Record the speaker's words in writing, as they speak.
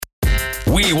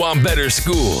We want better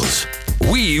schools.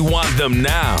 We want them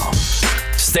now.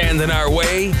 Stand in our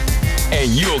way,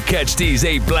 and you'll catch these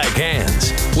 8 black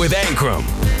hands with Ankrum,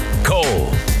 Cole,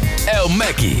 El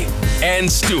Mekki,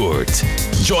 and Stewart.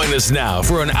 Join us now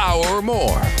for an hour or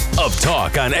more of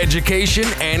talk on education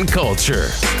and culture.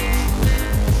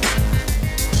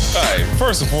 All right,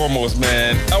 first and foremost,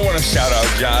 man, I want to shout out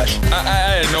Josh.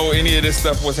 I didn't know any of this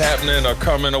stuff was happening or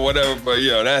coming or whatever, but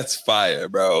yo, that's fire,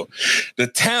 bro. The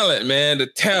talent, man, the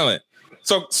talent.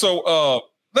 So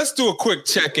let's do a quick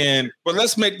check-in, but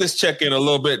let's make this check-in a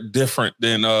little bit different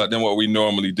than what we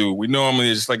normally do. We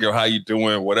normally just like, yo, how you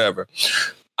doing, whatever.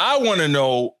 I want to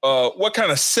know what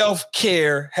kind of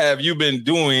self-care have you been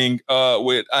doing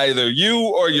with either you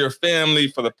or your family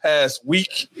for the past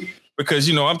week? Because,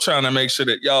 you know, I'm trying to make sure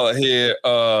that y'all are here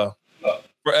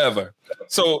forever.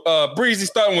 So, Breezy,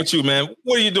 starting with you, man.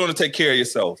 What are you doing to take care of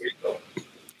yourself?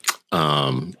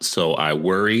 So I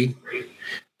worry.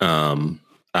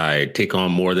 I take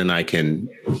on more than I can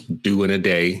do in a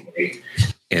day.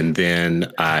 And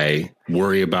then I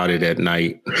worry about it at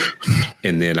night.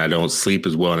 And then I don't sleep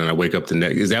as well. And I wake up the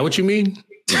next. Is that what you mean?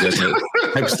 Is that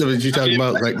the type of stuff that you're talking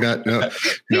about? Like that?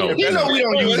 No. You know we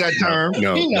don't use that term.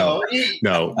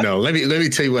 No. Let me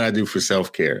tell you what I do for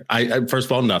self-care. I first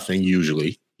of all, nothing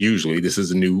usually. This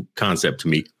is a new concept to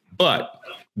me. But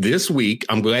this week,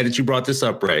 I'm glad that you brought this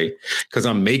up, Ray, because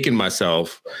I'm making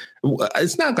myself.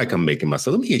 It's not like I'm making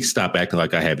myself. Let me stop acting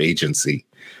like I have agency.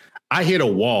 I hit a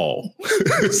wall.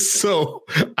 So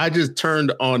I just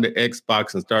turned on the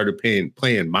Xbox and started playing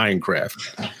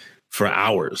Minecraft for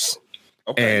hours.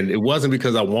 Okay. And it wasn't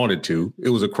because I wanted to. It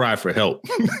was a cry for help.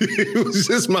 It was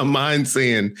just my mind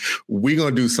saying, we're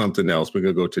going to do something else. We're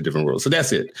going to go to a different world. So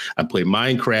that's it. I play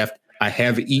Minecraft. I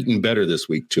have eaten better this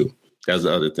week, too. That's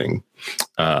the other thing.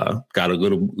 Got a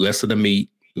little less of the meat,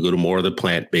 a little more of the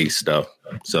plant-based stuff.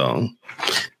 So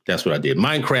that's what I did.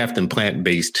 Minecraft and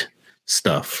plant-based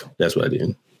stuff. That's what I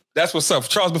did. That's what's up.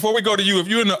 Charles, before we go to you, if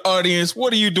you're in the audience,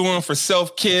 what are you doing for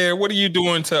self-care? What are you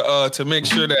doing to make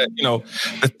sure that, you know,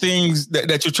 the things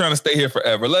that you're trying to stay here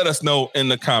forever? Let us know in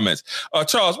the comments.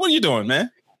 Charles, what are you doing,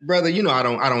 man? Brother, you know I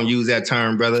don't use that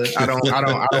term, brother. I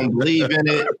don't believe in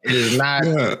it. It is not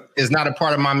it's not a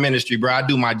part of my ministry, bro. I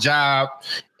do my job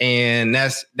and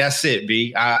that's it,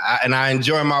 B. I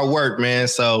enjoy my work, man.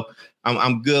 So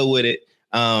I'm good with it.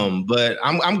 But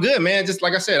I'm good, man. Just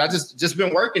like I said, I just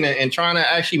been working and trying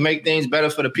to actually make things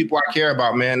better for the people I care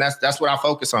about, man. That's what I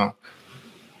focus on.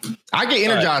 I get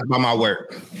energized by my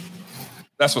work.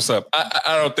 That's what's up.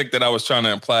 I don't think that I was trying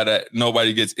to imply that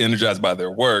nobody gets energized by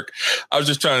their work. I was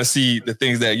just trying to see the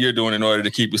things that you're doing in order to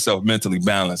keep yourself mentally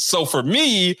balanced. So for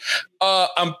me,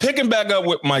 I'm picking back up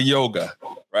with my yoga,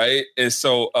 right? And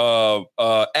so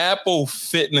Apple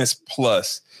Fitness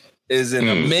Plus is an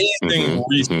amazing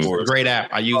resource. Great app.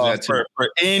 I use that too.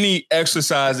 For any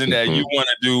exercising that you want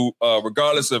to do,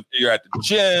 regardless of if you're at the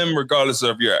gym, regardless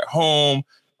of if you're at home.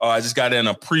 I just got in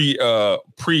a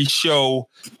pre-show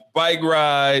bike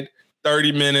ride,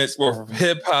 30 minutes worth of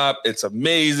hip hop. It's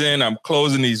amazing. I'm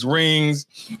closing these rings.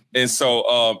 And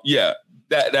so,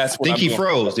 that's what I think he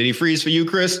froze. Did he freeze for you,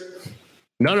 Chris?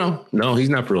 No, he's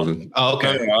not frozen. Oh,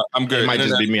 okay. No, I'm good. It might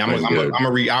just be me.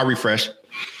 I'll refresh.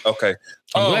 Okay.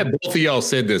 I'm glad both of y'all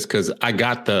said this because I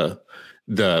got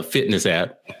the fitness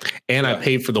app and I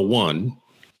paid for the one.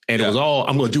 And it was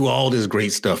I'm going to do all this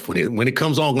great stuff when it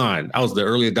comes online. I was the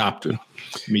early adopter.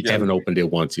 Haven't opened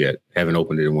it once yet.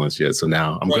 So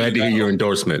now I'm glad to hear your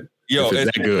endorsement. Yo,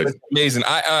 it's that good. It's amazing.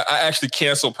 I actually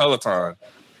canceled Peloton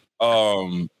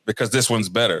because this one's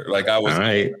better. Like I was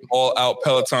all out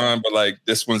Peloton, but like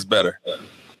this one's better.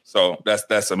 So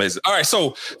that's amazing. All right.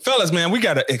 So fellas, man, we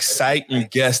got an exciting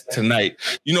guest tonight.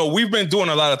 You know, we've been doing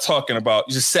a lot of talking about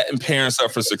just setting parents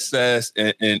up for success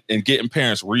and getting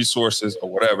parents resources or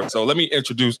whatever. So let me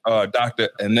introduce Dr.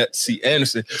 Annette C.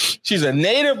 Anderson. She's a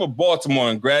native of Baltimore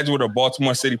and graduate of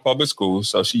Baltimore City Public Schools.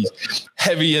 So she's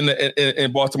heavy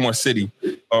in Baltimore City.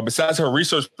 Besides her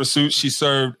research pursuits, she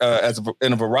served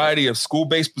in a variety of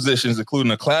school-based positions,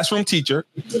 including a classroom teacher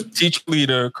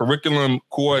leader, curriculum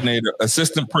coordinator,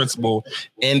 assistant principal,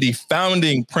 and the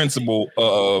founding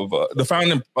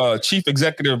chief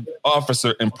executive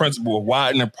officer and principal of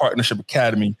Widener Partnership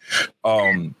Academy,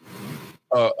 a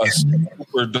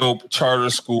super dope charter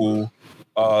school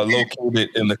located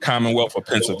in the Commonwealth of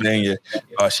Pennsylvania.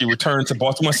 She returned to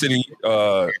Baltimore City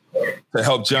to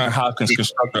help Johns Hopkins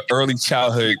construct an early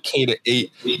childhood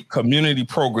K-8 community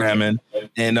programming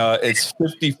and its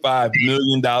 $55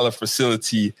 million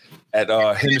facility at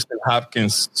Henderson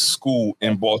Hopkins School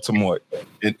in Baltimore,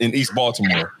 in East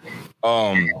Baltimore.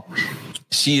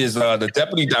 She is the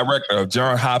deputy director of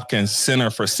Johns Hopkins Center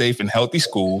for Safe and Healthy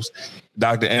Schools.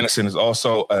 Dr. Anderson is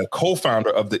also a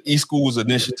co-founder of the eSchools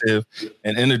Initiative,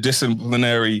 an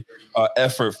interdisciplinary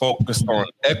effort focused on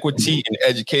equity in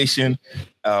education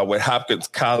with Hopkins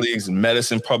colleagues in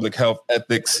medicine, public health,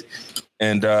 ethics,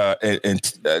 and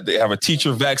they have a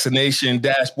teacher vaccination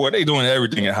dashboard. They're doing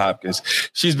everything at Hopkins.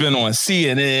 She's been on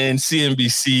CNN,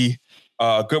 CNBC,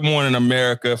 Good Morning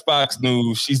America, Fox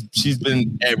News. She's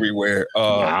been everywhere.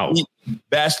 Wow.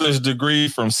 Bachelor's degree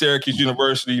from Syracuse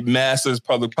University, master's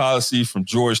public policy from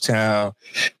Georgetown,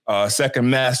 second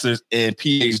master's and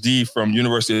PhD from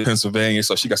University of Pennsylvania.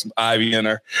 So she got some Ivy in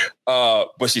her,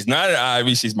 but she's not an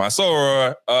Ivy. She's my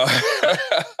soror.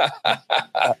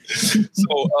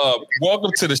 So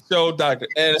welcome to the show, Dr.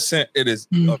 Anderson. It is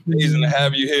amazing to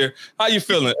have you here. How you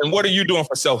feeling? And what are you doing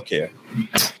for self-care?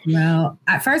 Well,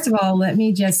 first of all, let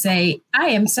me just say, I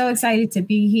am so excited to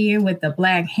be here with the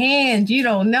Black Hands. You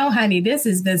don't know, honey, this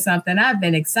has been something I've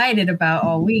been excited about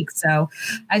all week. So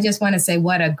I just want to say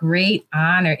what a great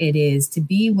honor it is to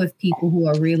be with people who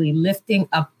are really lifting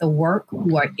up the work,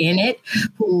 who are in it,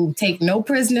 who take no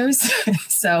prisoners.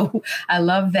 So I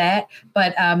love that,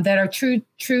 but that are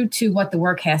true to what the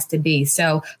work has to be.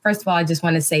 So first of all, I just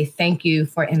want to say thank you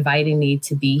for inviting me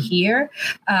to be here.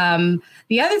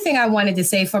 The other thing I wanted to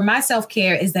say for my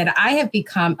self-care is that I have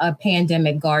become a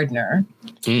pandemic gardener.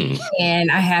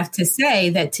 And I have to say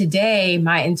that today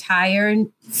my entire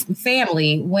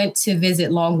family went to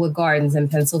visit Longwood Gardens in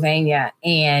Pennsylvania,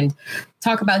 and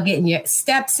talk about getting your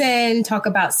steps in, talk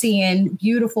about seeing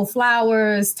beautiful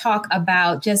flowers, talk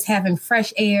about just having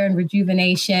fresh air and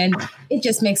rejuvenation. It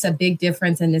just makes a big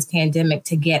difference in this pandemic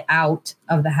to get out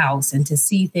of the house and to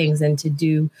see things and to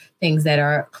do things that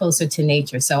are closer to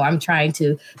nature. So I'm trying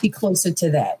to be closer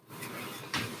to that.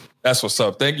 That's what's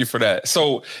up. Thank you for that.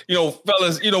 So,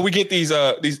 fellas, we get these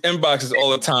inboxes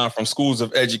all the time from schools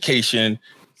of education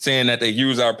saying that they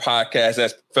use our podcast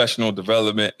as professional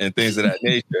development and things of that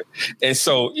nature. And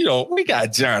so, we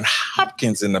got Johns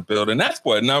Hopkins in the building. That's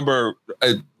what, number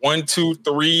 1, 2,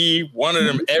 3, one of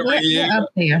them every year. Up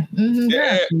there.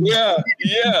 Yeah.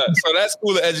 So that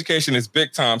school of education is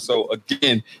big time. So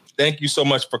again, thank you so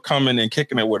much for coming and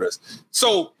kicking it with us.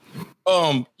 So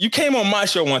you came on my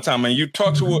show one time and you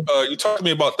talked to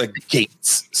me about the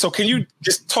gates. So can you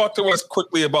just talk to us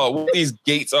quickly about what these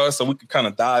gates are so we can kind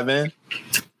of dive in?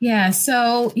 Yeah.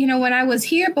 So, when I was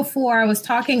here before, I was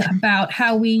talking about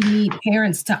how we need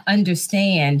parents to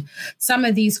understand some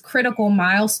of these critical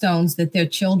milestones that their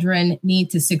children need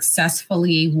to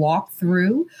successfully walk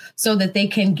through so that they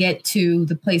can get to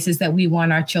the places that we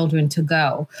want our children to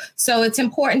go. So it's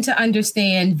important to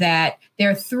understand that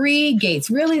there are 3 gates.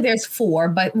 Really, there's 4,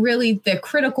 but really the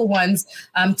critical ones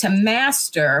to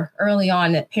master early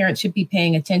on that parents should be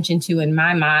paying attention to, in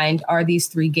my mind, are these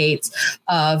 3 gates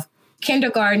of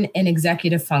kindergarten and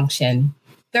executive function,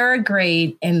 3rd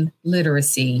grade and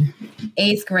literacy,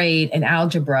 8th grade and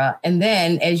algebra. And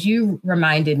then, as you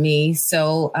reminded me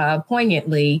so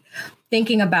poignantly,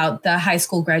 thinking about the high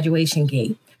school graduation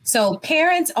gate. So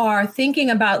parents are thinking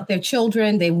about their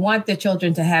children. They want their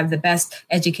children to have the best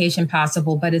education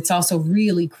possible, but it's also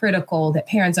really critical that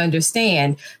parents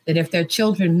understand that if their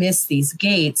children miss these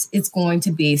gates, it's going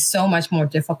to be so much more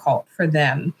difficult for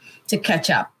them to catch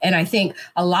up. And I think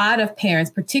a lot of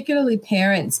parents, particularly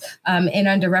parents in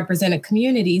underrepresented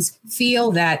communities,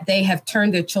 feel that they have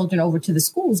turned their children over to the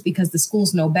schools because the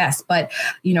schools know best. But,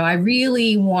 I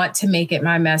really want to make it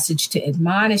my message to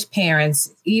admonish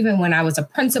parents. Even when I was a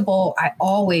principal, I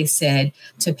always said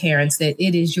to parents that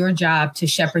it is your job to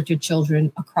shepherd your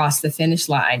children across the finish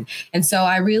line. And so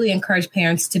I really encourage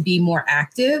parents to be more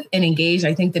active and engaged.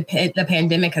 I think the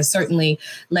pandemic has certainly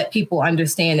let people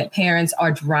understand that parents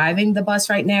are driving the bus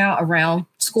right now around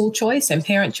school choice and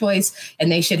parent choice,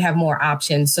 and they should have more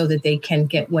options so that they can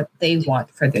get what they want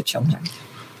for their children.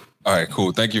 All right,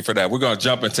 cool. Thank you for that. We're going to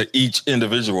jump into each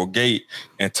individual gate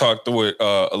and talk through it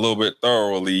a little bit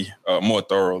more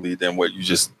thoroughly than what you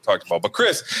just talked about. But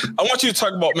Chris, I want you to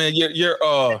talk about, man,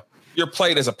 your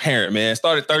plight as a parent, man. It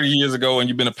started 30 years ago and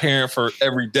you've been a parent for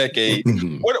every decade.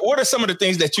 What are some of the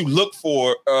things that you look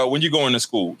for when you go into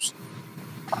schools?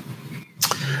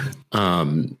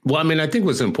 I think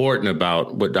what's important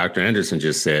about what Dr. Anderson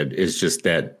just said is just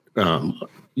that,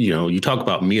 you talk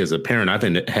about me as a parent.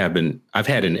 I've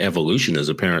had an evolution as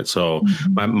a parent. So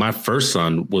my first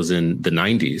son was in the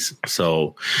 90s.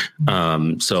 So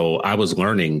I was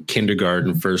learning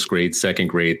kindergarten, 1st grade, 2nd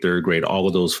grade, 3rd grade, all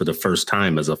of those for the first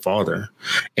time as a father.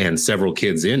 And several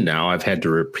kids in now, I've had to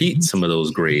repeat some of those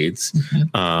grades.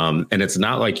 And it's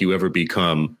not like you ever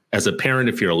become as a parent,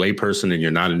 if you're a layperson and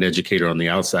you're not an educator on the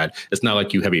outside, it's not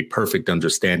like you have a perfect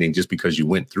understanding just because you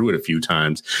went through it a few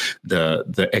times.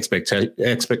 The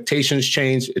expectations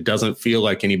change. It doesn't feel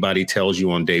like anybody tells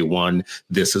you on day one,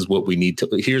 this is what we need to,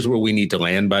 here's where we need to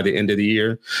land by the end of the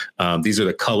year. These are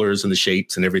the colors and the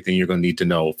shapes and everything you're going to need to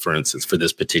know, for instance, for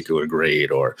this particular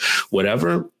grade or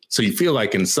whatever. So you feel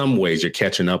like in some ways you're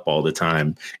catching up all the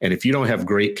time. And if you don't have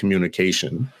great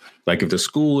communication, like if the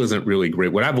school isn't really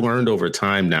great, what I've learned over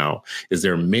time now is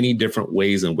there are many different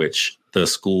ways in which the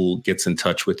school gets in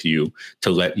touch with you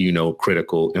to let you know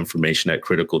critical information at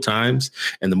critical times.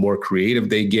 And the more creative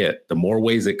they get, the more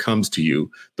ways it comes to you,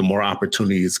 the more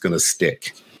opportunity it's going to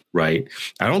stick. Right.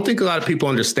 I don't think a lot of people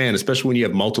understand, especially when you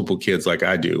have multiple kids like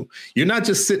I do. You're not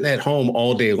just sitting at home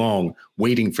all day long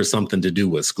waiting for something to do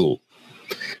with school.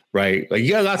 Right. Like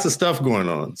you got lots of stuff going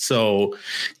on. So,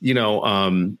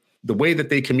 the way that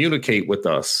they communicate with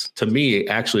us, to me,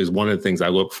 actually is one of the things I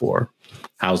look for.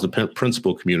 How's the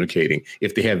principal communicating?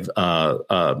 If they have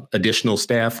additional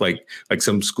staff, like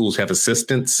some schools have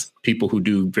assistants, people who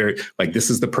do this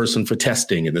is the person for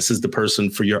testing and this is the person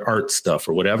for your art stuff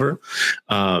or whatever.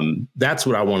 That's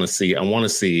what I want to see. I want to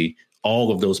see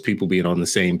all of those people being on the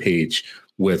same page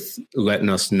with letting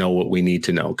us know what we need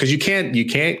to know. Because you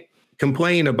can't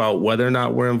complain about whether or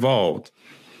not we're involved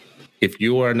if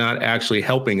you are not actually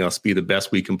helping us be the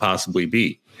best we can possibly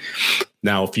be.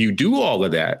 Now, if you do all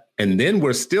of that, and then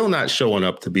we're still not showing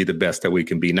up to be the best that we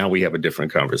can be, now we have a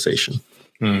different conversation.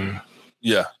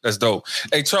 Yeah, that's dope.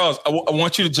 Hey, Charles, I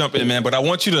want you to jump in, man, but I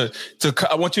want you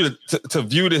to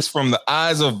view this from the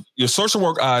eyes of your social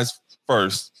work eyes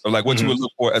first, or like what you would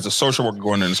look for as a social worker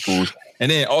going into schools.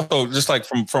 And then also just like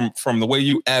from the way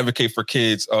you advocate for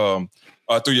kids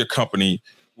through your company.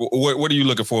 What are you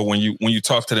looking for when you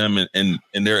talk to them and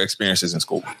their experiences in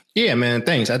school? Yeah, man.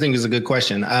 Thanks. I think it's a good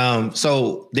question.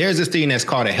 So there's this thing that's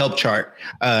called a help chart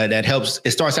that helps.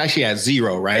 It starts actually at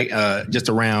 0, right? Just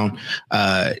around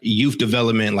youth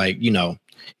development,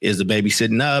 is the baby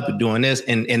sitting up and doing this?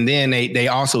 And then they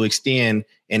also extend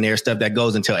in their stuff that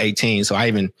goes until 18. So I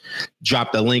even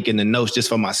dropped a link in the notes just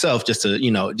for myself, just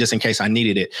to, just in case I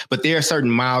needed it. But there are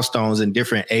certain milestones in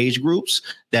different age groups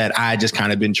that I just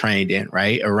kind of been trained in,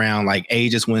 right? Around like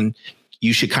ages when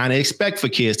you should kind of expect for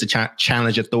kids to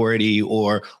challenge authority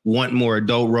or want more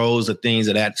adult roles or things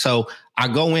of that. So I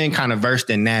go in kind of versed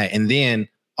in that. And then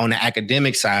on the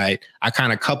academic side, I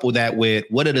kind of couple that with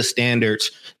what are the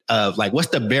standards of what's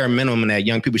the bare minimum that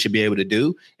young people should be able to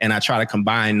do. And I try to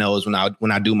combine those when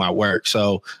I do my work.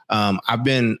 So I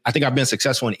think I've been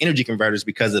successful in energy converters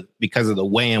because of the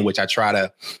way in which I try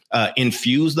to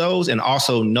infuse those, and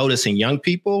also noticing young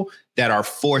people that are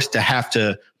forced to have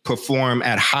to perform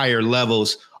at higher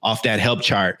levels off that help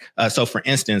chart. So for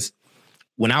instance,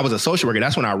 when I was a social worker,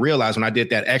 that's when I realized, when I did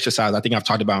that exercise, I think I've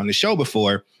talked about on the show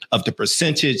before, of the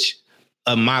percentage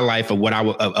of my life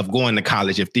of going to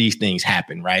college if these things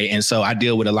happen, right? And so I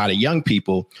deal with a lot of young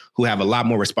people who have a lot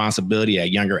more responsibility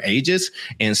at younger ages.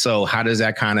 And so how does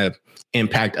that kind of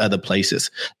impact other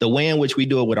places? The way in which we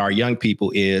do it with our young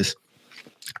people is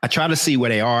I try to see where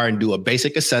they are and do a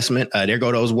basic assessment. There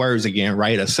go those words again,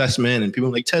 right? Assessment, and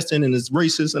people like testing and it's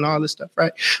racist and all this stuff,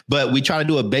 right? But we try to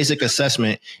do a basic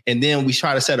assessment, and then we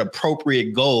try to set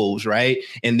appropriate goals, right?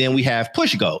 And then we have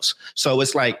push goals. So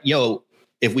it's like,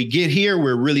 if we get here,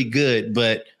 we're really good,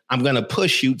 but I'm going to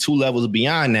push you 2 levels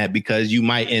beyond that because you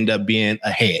might end up being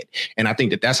ahead. And I think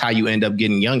that that's how you end up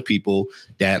getting young people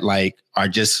that are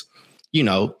just,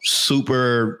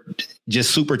 super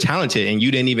talented, and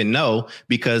you didn't even know,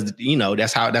 because,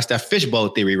 that's that fishbowl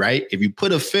theory, right? If you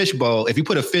put a fish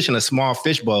in a small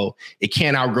fishbowl, it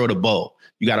can't outgrow the bowl.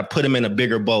 You got to put them in a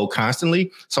bigger bowl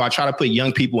constantly. So I try to put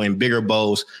young people in bigger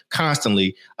bowls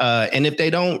constantly. And if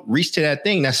they don't reach to that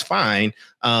thing, that's fine.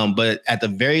 But at the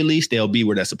very least, they'll be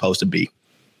where they're supposed to be.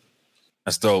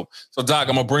 That's dope. So Doc,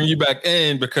 I'm gonna bring you back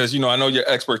in because, I know your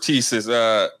expertise is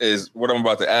what I'm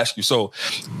about to ask you. So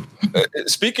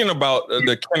speaking about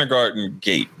the kindergarten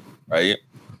gate, right?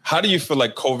 How do you feel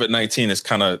like COVID-19 has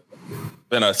kind of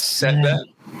been a setback?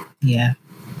 Yeah.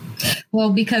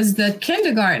 Well, because the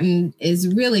kindergarten is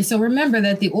really, so remember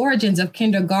that the origins of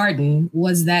kindergarten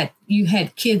was that you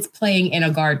had kids playing in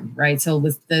a garden, right? So it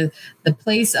was the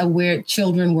place of where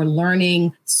children were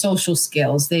learning social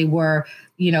skills. They were,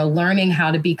 learning how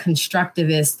to be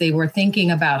constructivists. They were thinking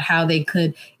about how they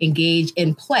could engage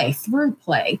in play, through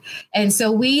play. And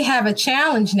so we have a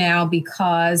challenge now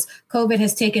because COVID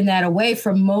has taken that away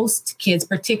from most kids,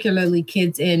 particularly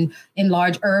kids in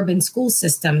large urban school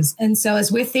systems. And so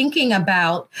as we're thinking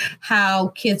about how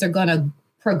kids are going to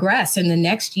progress in the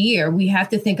next year, we have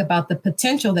to think about the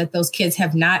potential that those kids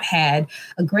have not had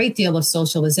a great deal of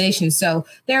socialization. So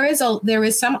there is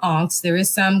some angst, there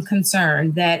is some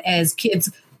concern that as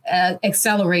kids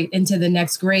accelerate into the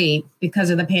next grade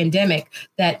because of the pandemic,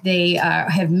 that they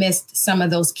have missed some of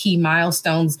those key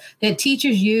milestones that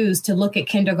teachers use to look at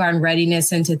kindergarten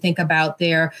readiness and to think about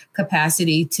their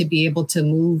capacity to be able to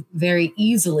move very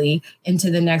easily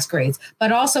into the next grades,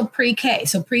 but also pre-K.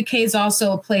 So pre-K is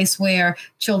also a place where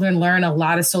children learn a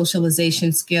lot of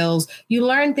socialization skills. You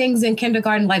learn things in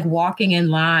kindergarten like walking in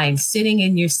line, sitting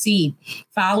in your seat,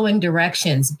 following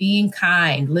directions, being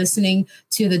kind, listening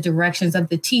to the directions of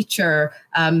the teacher,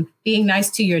 being nice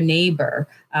to your neighbor,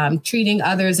 treating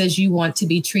others as you want to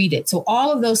be treated. So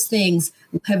all of those things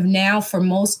have now, for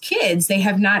most kids, they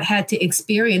have not had to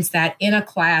experience that in a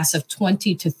class of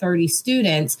 20 to 30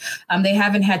 students. They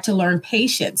haven't had to learn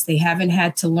patience. They haven't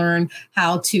had to learn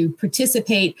how to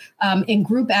participate in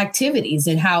group activities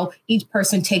and how each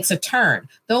person takes a turn.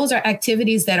 Those are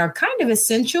activities that are kind of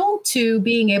essential to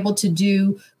being able to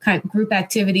do kind of group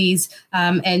activities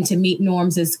and to meet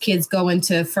norms as kids go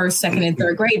into first, second, and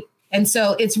third grade. And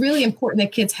so it's really important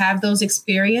that kids have those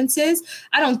experiences.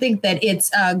 I don't think that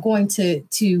it's going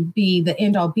to be the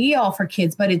end all be all for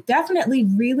kids, but it definitely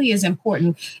really is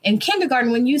important. In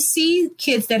kindergarten, when you see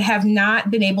kids that have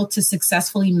not been able to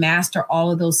successfully master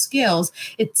all of those skills,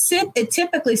 it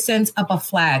typically sends up a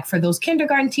flag for those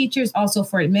kindergarten teachers, also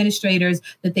for administrators,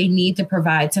 that they need to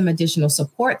provide some additional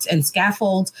supports and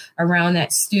scaffolds around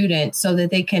that student so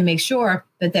that they can make sure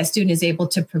that student is able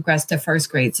to progress to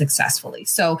first grade successfully.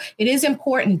 So it is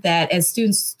important that as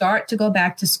students start to go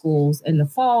back to schools in the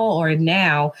fall or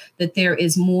now, that there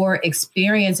is more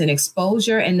experience and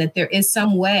exposure, and that there is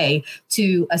some way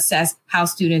to assess how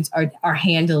students are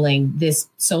handling this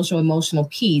social emotional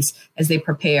piece as they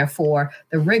prepare for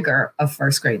the rigor of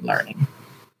first grade learning.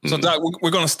 So, Doc,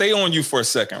 we're going to stay on you for a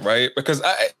second, right? Because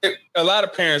a lot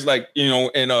of parents, like,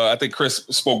 and I think Chris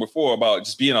spoke before about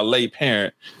just being a lay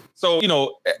parent. So,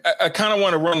 I kind of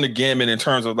want to run the gamut in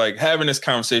terms of like having this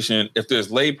conversation. If there's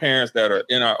lay parents that are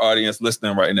in our audience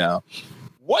listening right now,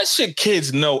 what should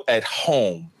kids know at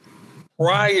home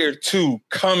prior to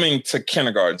coming to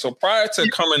kindergarten? So prior to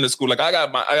coming to school, like I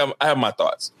have my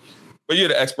thoughts, but you're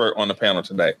the expert on the panel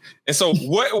today. And so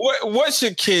what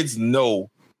should kids know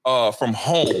from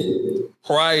home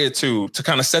prior to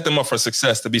kind of set them up for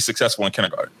success, to be successful in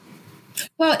kindergarten?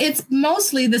 Well, it's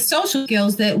mostly the social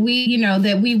skills that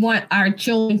we want our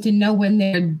children to know when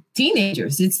they're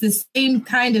teenagers. It's the same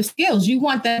kind of skills. You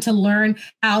want them to learn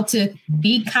how to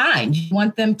be kind. You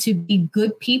want them to be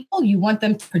good people. You want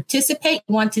them to participate.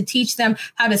 You want to teach them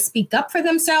how to speak up for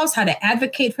themselves, how to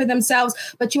advocate for themselves.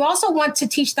 But you also want to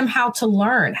teach them how to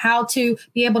learn, how to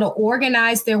be able to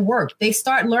organize their work. They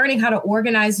start learning how to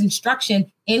organize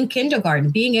instruction in kindergarten,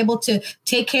 being able to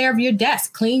take care of your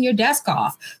desk, clean your desk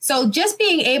off. So just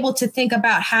being able to think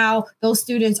about how those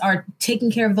students are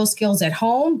taking care of those skills at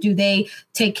home. Do they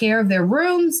take care of their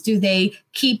rooms? Do they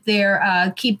keep their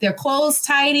clothes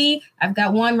tidy? I've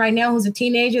got one right now who's a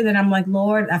teenager that I'm like,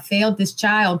 Lord, I failed this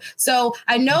child. So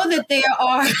I know that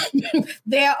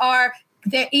there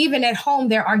even at home,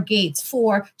 there are gates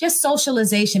for just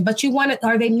socialization, but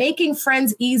are they making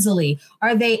friends easily?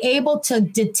 Are they able to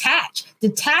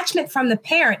detachment from the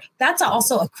parent? That's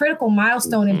also a critical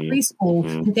milestone in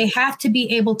preschool, that they have to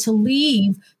be able to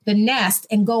leave the nest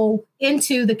and go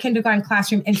into the kindergarten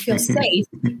classroom and feel safe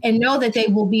and know that they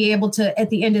will be able to, at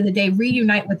the end of the day,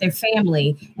 reunite with their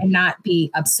family and not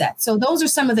be upset. So those are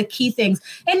some of the key things.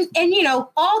 And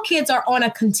all kids are on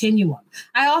a continuum.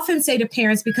 I often say to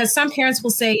parents, because some parents will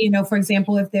say, for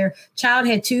example, if their child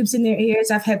had tubes in their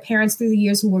ears, I've had parents through the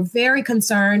years who were very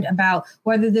concerned about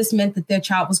whether this meant that their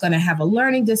child was going to have a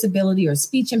learning disability or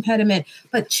speech impediment.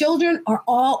 But children are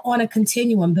all on a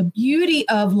continuum. The beauty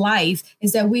of life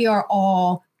is that we are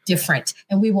all different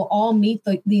and we will all meet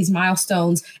these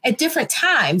milestones at different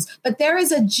times. But there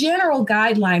is a general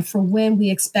guideline for when we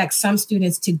expect some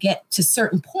students to get to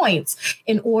certain points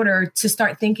in order to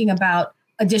start thinking about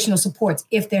additional supports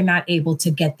if they're not able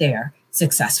to get there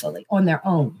successfully on their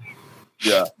own.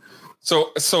 Yeah.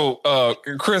 So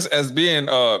Chris, as being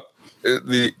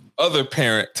the other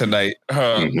parent tonight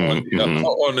on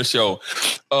the show,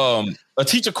 a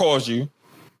teacher calls you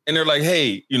and they're like,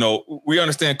 hey, we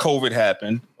understand COVID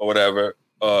happened or whatever.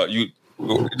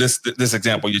 This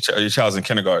example, your child's in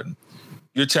kindergarten.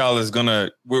 Your child is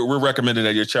we're recommending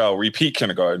that your child repeat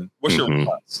kindergarten. What's your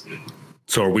response?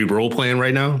 So are we role playing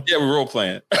right now? Yeah, we're role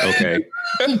playing. Okay.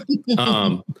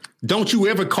 Don't you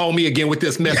ever call me again with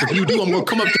this mess. If you do, I'm going to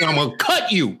come up there. I'm going to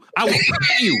cut you. I will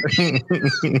cut you.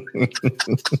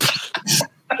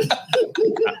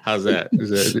 How's that?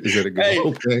 Is that a good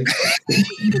role play?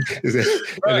 Is that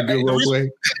a good role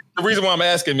play? The reason why I'm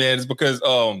asking, man, is because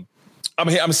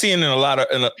I'm seeing in a lot of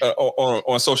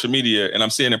on social media, and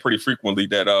I'm seeing it pretty frequently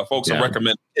that folks are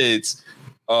recommending kids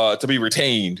to be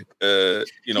retained.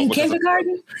 In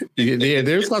kindergarten.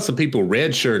 There's lots of people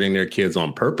redshirting their kids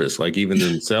on purpose, like even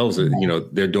themselves.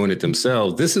 They're doing it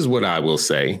themselves. This is what I will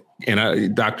say,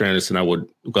 and Dr. Anderson, I would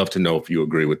love to know if you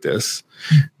agree with this.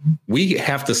 We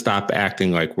have to stop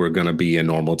acting like we're going to be in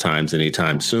normal times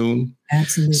anytime soon.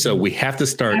 Absolutely. So we have to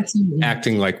start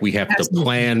acting like we have to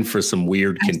plan for some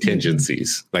weird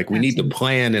contingencies. Like we need to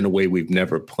plan in a way we've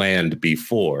never planned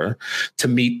before to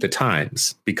meet the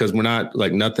times, because we're not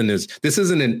like this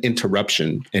isn't an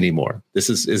interruption anymore. This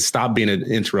is stop being an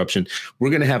interruption. We're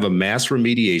going to have a mass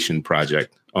remediation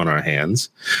project on our hands.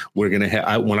 We're going to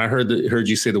have, when I heard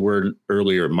you say the word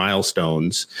earlier,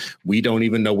 milestones, we don't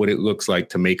even know what it looks like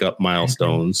to make up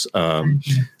milestones.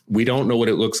 We don't know what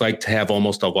it looks like to have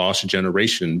almost a lost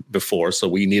generation before. So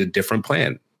we need a different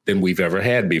plan than we've ever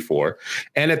had before.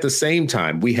 And at the same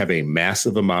time, we have a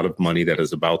massive amount of money that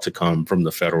is about to come from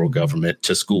the federal government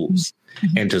to schools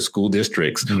and to school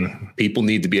districts. People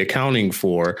need to be accounting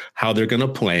for how they're going to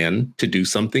plan to do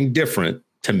something different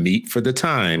to meet for the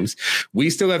times. We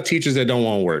still have teachers that don't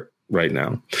want to work right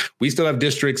now. We still have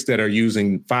districts that are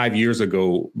using 5 years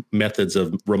ago methods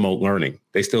of remote learning.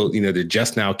 They still, they're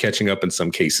just now catching up in some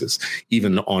cases,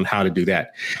 even on how to do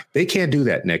that. They can't do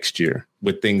that next year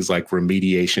with things like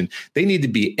remediation. They need to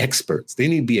be experts. They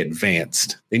need to be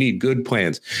advanced. They need good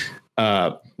plans.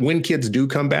 When kids do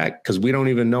come back, because we don't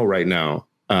even know right now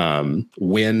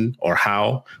when or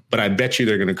how, but I bet you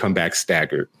they're going to come back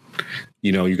staggered.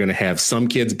 You're going to have some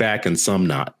kids back and some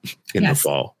not in the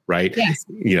fall, right? Yes.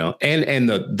 And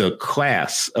the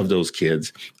class of those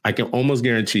kids, I can almost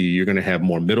guarantee you're going to have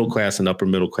more middle class and upper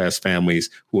middle class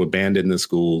families who abandon the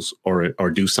schools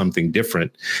or do something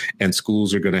different. And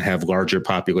schools are going to have larger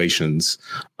populations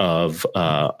of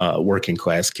working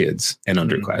class kids and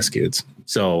underclass kids.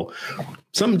 So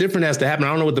something different has to happen.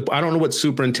 I don't know what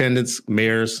superintendents,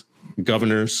 mayors,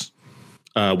 governors,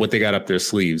 what they got up their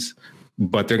sleeves,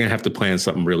 but they're going to have to plan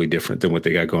something really different than what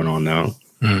they got going on now.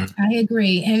 I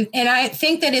agree. And I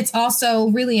think that it's also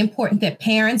really important that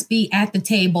parents be at the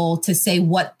table to say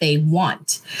what they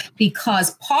want,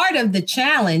 because part of the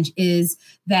challenge is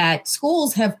that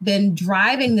schools have been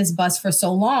driving this bus for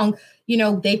so long.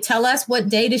 They tell us what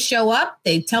day to show up.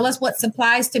 They tell us what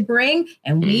supplies to bring,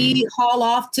 and we haul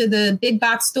off to the big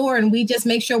box store and we just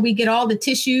make sure we get all the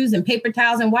tissues and paper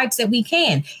towels and wipes that we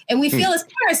can. And we feel as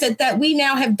parents that we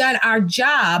now have done our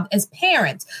job as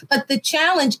parents. But the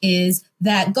challenge is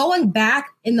that going back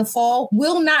in the fall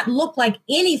will not look like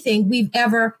anything we've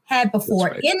ever had before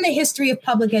in the history of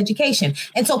public education.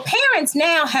 And so parents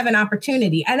now have an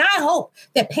opportunity. And I hope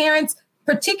that parents,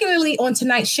 particularly on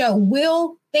tonight's show,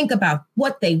 will think about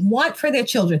what they want for their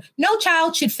children. No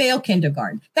child should fail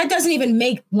kindergarten. That doesn't even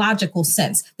make logical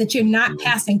sense, that you're not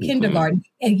passing kindergarten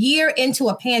a year into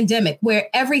a pandemic where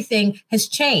everything has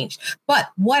changed. But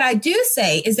what I do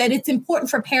say is that it's important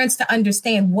for parents to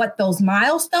understand what those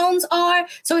milestones are.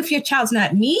 So if your child's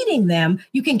not meeting them,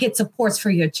 you can get supports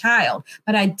for your child.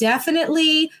 But I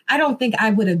don't think I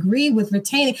would agree with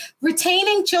retaining.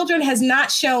 Retaining children has not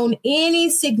shown any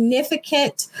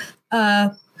significant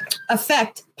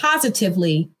effect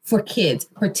positively for kids,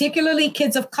 particularly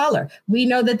kids of color. We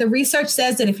know that the research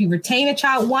says that if you retain a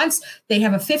child once, they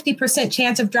have a 50%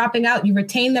 chance of dropping out. You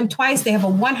retain them twice, they have a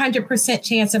 100%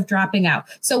 chance of dropping out.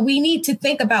 So we need to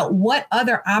think about what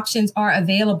other options are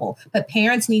available, but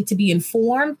parents need to be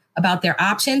informed about their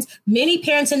options. Many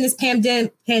parents in this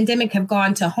pandemic have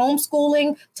gone to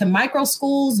homeschooling, to micro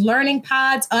schools, learning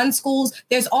pods, unschools.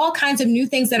 There's all kinds of new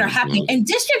things that are happening, and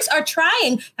districts are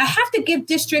trying. I have to give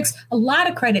districts a lot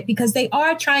of credit because they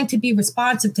are trying to be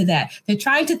responsive to that. They're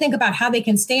trying to think about how they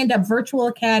can stand up virtual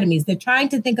academies. They're trying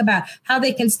to think about how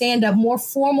they can stand up more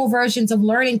formal versions of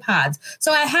learning pods.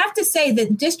 So I have to say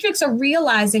that districts are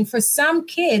realizing for some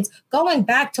kids, going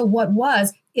back to what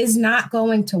was is not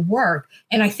going to work.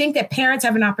 And I think that parents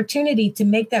have an opportunity to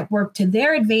make that work to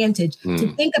their advantage, to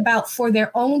think about for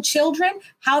their own children,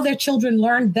 how their children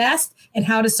learn best and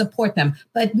how to support them.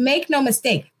 But make no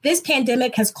mistake, this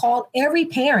pandemic has called every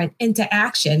parent into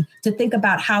action to think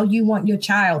about how you want your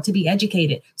child to be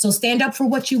educated. So stand up for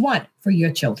what you want for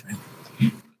your children.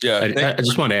 Yeah, I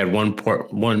just want to add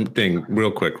one thing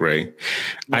real quick, Ray.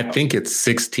 I think it's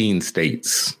 16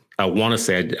 states. I want to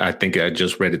say, I think I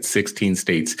just read it, 16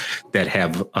 states that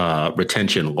have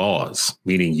retention laws,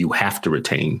 meaning you have to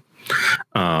retain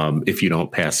if you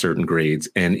don't pass certain grades.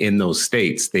 And in those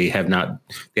states, they haven't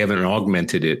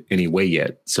augmented it any way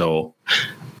yet. So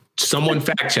Someone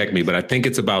fact check me, but I think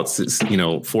it's about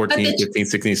 14, 15,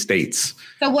 16 states.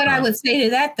 So what I would say to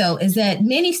that, though, is that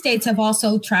many states have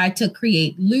also tried to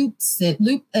create loopholes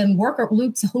and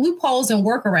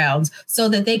workarounds so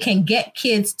that they can get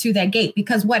kids to that gate.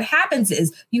 Because what happens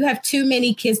is you have too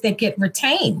many kids that get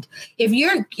retained. If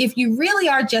you really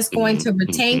are just going to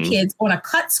retain kids on a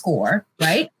cut score,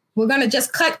 right? We're going to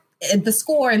just cut the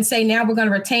score and say, now we're going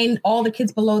to retain all the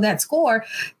kids below that score.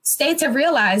 States have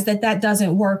realized that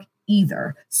doesn't work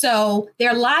either. So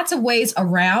there are lots of ways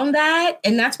around that.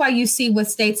 And that's why you see with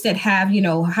states that have,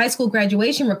 high school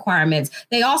graduation requirements,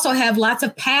 they also have lots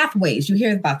of pathways. You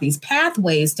hear about these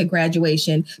pathways to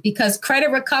graduation because credit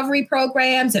recovery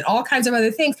programs and all kinds of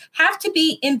other things have to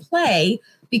be in play,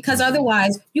 because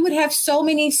otherwise you would have so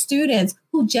many students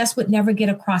who just would never get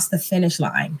across the finish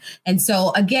line. And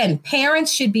so again,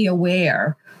 parents should be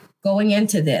aware going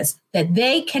into this that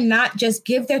they cannot just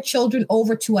give their children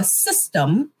over to a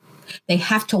system. They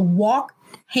have to walk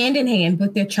hand in hand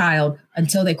with their child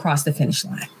until they cross the finish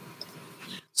line.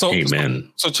 So,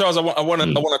 Amen. So Charles, I want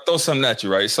to throw something at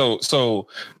you, right? So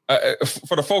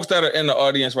for the folks that are in the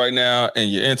audience right now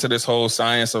and you're into this whole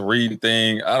science of reading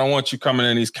thing, I don't want you coming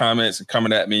in these comments and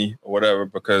coming at me or whatever,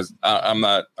 because I'm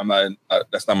not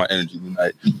that's not my energy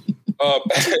tonight.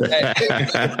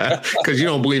 Because you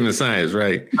don't believe in science,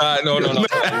 right? No.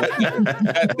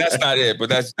 That's not it. But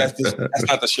that's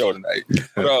not the show tonight.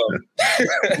 But,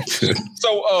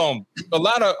 so a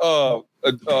lot of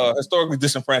historically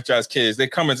disenfranchised kids, they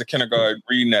come into kindergarten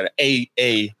reading at an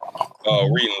AA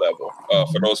reading level.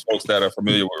 For those folks that are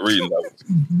familiar with reading levels,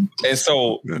 and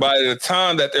so by the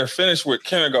time that they're finished with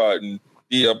kindergarten,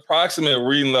 the approximate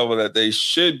reading level that they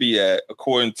should be at,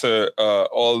 according to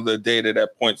all of the data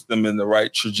that points them in the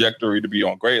right trajectory to be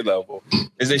on grade level,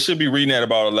 is they should be reading at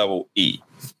about a level E.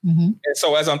 And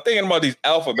so as I'm thinking about these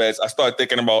alphabets, I start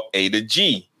thinking about A to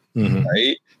G,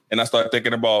 right? And I start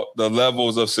thinking about the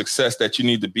levels of success that you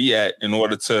need to be at in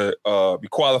order to be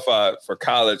qualified for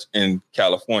college in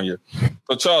California.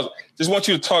 So Charles, just want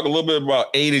you to talk a little bit about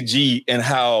A to G and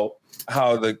how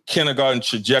the kindergarten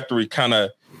trajectory kind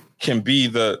of can be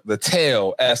the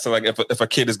tell as to like if a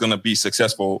kid is going to be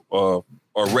successful or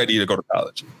ready to go to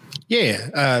college.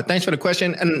 Yeah. Thanks for the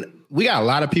question. And we got a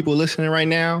lot of people listening right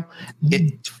now.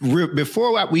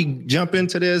 Before we jump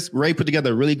into this, Ray put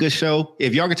together a really good show.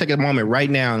 If y'all can take a moment right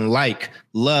now and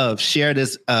love, share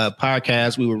this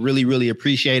podcast, we would really, really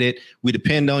appreciate it. We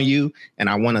depend on you. And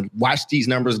I want to watch these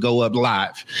numbers go up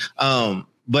live.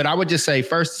 But I would just say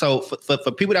first, so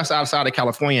for people that's outside of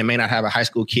California and may not have a high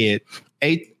school kid,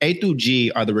 A through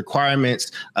G are the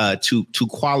requirements to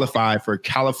qualify for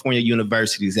California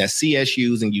universities. That's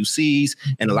CSUs and UCs,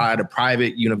 and a lot of the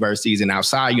private universities and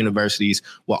outside universities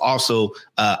will also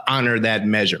honor that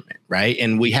measurement, right?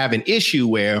 And we have an issue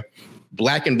where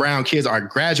Black and brown kids are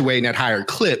graduating at higher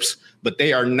clips, but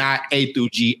they are not A through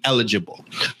G eligible.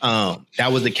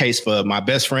 That was the case for my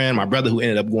best friend, my brother, who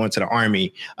ended up going to the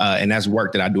Army, and that's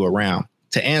work that I do around.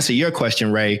 To answer your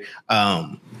question, Ray,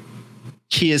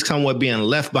 kids somewhat being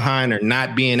left behind or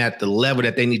not being at the level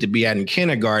that they need to be at in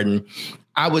kindergarten,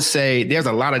 I would say there's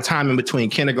a lot of time in between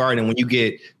kindergarten and when you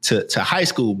get to high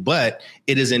school, but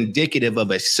it is indicative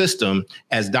of a system,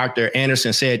 as Dr.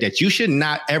 Anderson said, that you should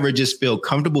not ever just feel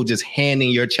comfortable just handing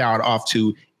your child off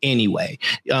to anyway.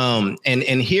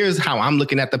 And here's how I'm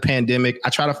looking at the pandemic. I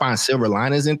try to find silver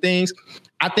linings in things.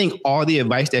 I think all the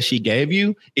advice that she gave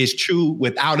you is true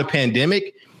without a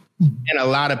pandemic. And a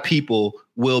lot of people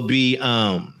will be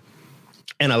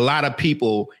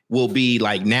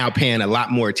like now paying a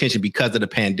lot more attention because of the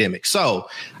pandemic. So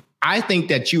I think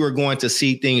that you are going to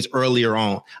see things earlier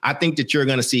on. I think that you're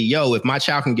going to see, if my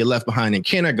child can get left behind in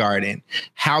kindergarten,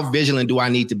 how vigilant do I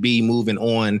need to be moving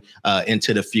on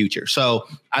into the future? So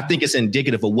I think it's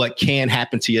indicative of what can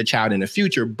happen to your child in the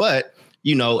future. But,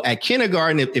 at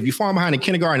kindergarten, if you fall behind in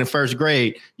kindergarten in first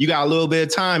grade, you got a little bit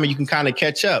of time and you can kind of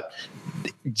catch up.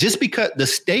 Just because the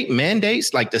state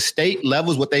mandates, like the state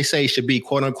levels, what they say should be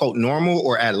quote unquote normal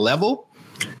or at level,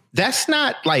 that's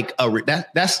not like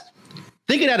that's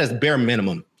think of that as bare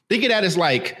minimum. Think of that as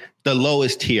like the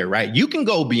lowest tier, right? You can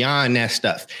go beyond that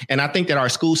stuff. And I think that our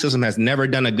school system has never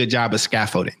done a good job of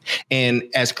scaffolding. And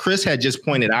as Chris had just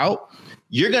pointed out,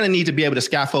 you're going to need to be able to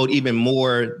scaffold even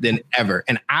more than ever.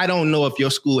 And I don't know if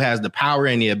your school has the power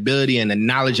and the ability and the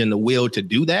knowledge and the will to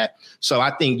do that. So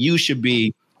I think you should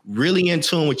be really in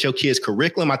tune with your kids'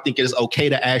 curriculum. I think it is okay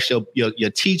to ask your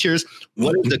teachers,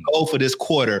 what is the goal for this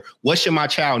quarter? What should my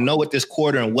child know with this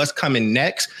quarter and what's coming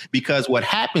next? Because what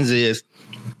happens is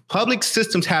public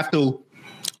systems have to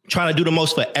trying to do the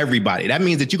most for everybody. That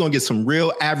means that you're going to get some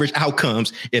real average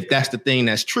outcomes if that's the thing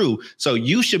that's true. So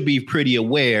you should be pretty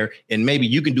aware, and maybe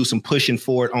you can do some pushing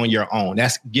for it on your own.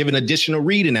 That's giving additional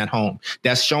reading at home.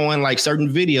 That's showing like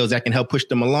certain videos that can help push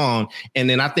them along. And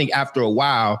then I think after a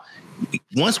while,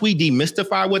 once we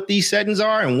demystify what these settings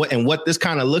are and what this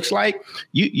kind of looks like,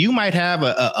 you might have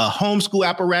a homeschool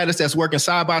apparatus that's working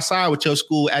side by side with your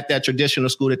school at that traditional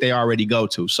school that they already go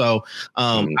to. So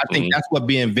I think that's what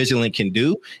being vigilant can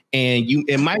do. And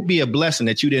it might be a blessing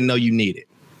that you didn't know you needed.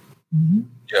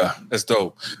 Yeah, that's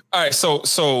dope. All right. So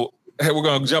hey, we're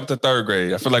going to jump to third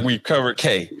grade. I feel like we covered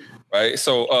K, right?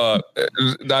 So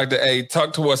Dr. A,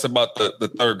 talk to us about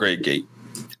the third grade gate.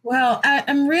 Well,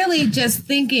 I'm really just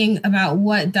thinking about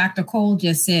what Dr. Cole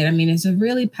just said. I mean, it's a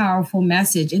really powerful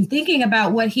message, and thinking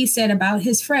about what he said about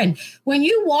his friend. When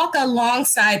you walk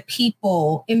alongside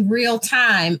people in real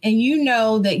time and you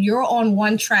know that you're on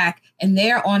one track and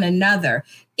they're on another,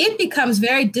 it becomes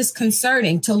very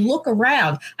disconcerting to look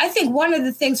around. I think one of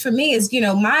the things for me is,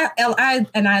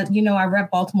 I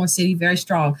rep Baltimore City very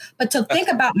strong, but to think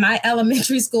about my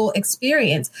elementary school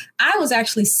experience, I was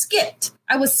actually skipped.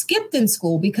 I was skipped in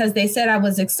school because they said I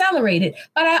was accelerated.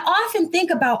 But I often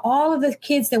think about all of the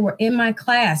kids that were in my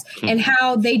class and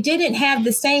how they didn't have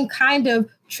the same kind of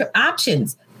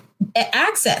options,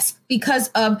 access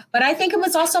but I think it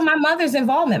was also my mother's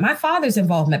involvement, my father's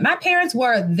involvement. My parents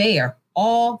were there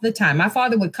all the time. My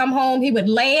father would come home, he would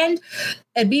land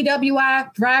at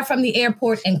BWI, drive from the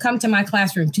airport, and come to my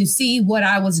classroom to see what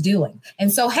I was doing. And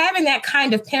so having that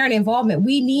kind of parent involvement,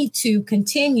 we need to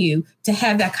continue to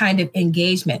have that kind of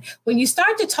engagement. When you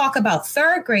start to talk about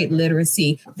third grade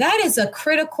literacy, that is a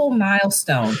critical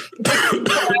milestone.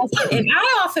 And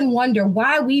I often wonder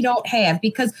why we don't have,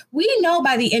 because we know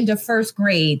by the end of first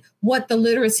grade what the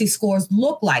literacy scores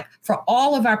look like for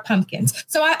all of our pumpkins.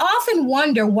 So I often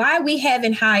wonder why we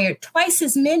haven't hired twice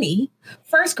as many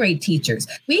first grade teachers.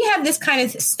 We have this kind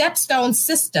of stepstone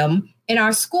system in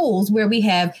our schools where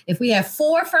if we have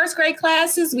 4 first grade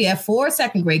classes, we have 4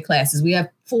 second grade classes, we have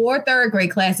 4 third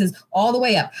grade classes, all the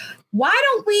way up. Why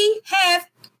don't we have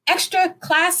extra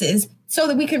classes so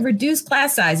that we can reduce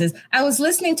class sizes? I was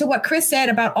listening to what Chris said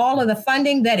about all of the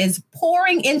funding that is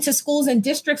pouring into schools and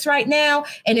districts right now.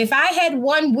 And if I had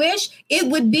one wish,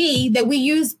 it would be that we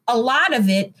use a lot of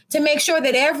it to make sure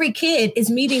that every kid is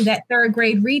meeting that third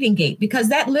grade reading gate, because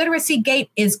that literacy gate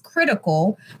is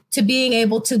critical to being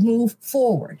able to move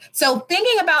forward. So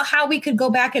thinking about how we could go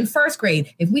back in first grade,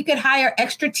 if we could hire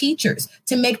extra teachers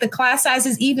to make the class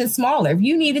sizes even smaller, if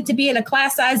you needed to be in a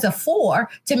class size of 4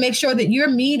 to make sure that you're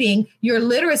meeting your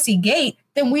literacy gate,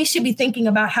 then we should be thinking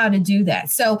about how to do that.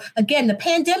 So again, the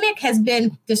pandemic has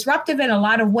been disruptive in a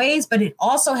lot of ways, but it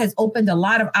also has opened a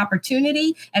lot of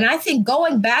opportunity. And I think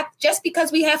going back, just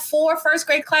because we have 4 first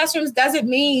grade classrooms doesn't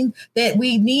mean that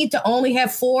we need to only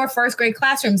have 4 first grade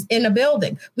classrooms in a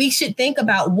building. We should think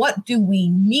about what do we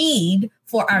need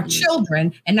for our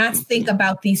children and not think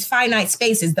about these finite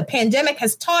spaces. The pandemic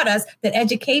has taught us that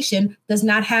education does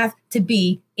not have to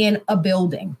be in a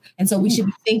building. And so we should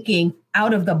be thinking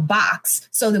out of the box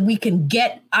so that we can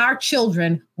get our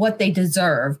children what they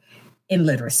deserve in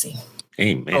literacy.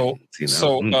 Amen.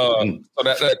 So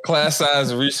that class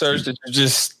size research that you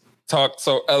just talked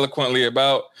so eloquently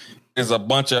about is a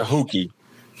bunch of hooky.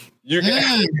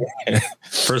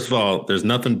 First of all, there's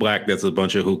nothing black that's a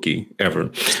bunch of hooky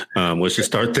ever. We should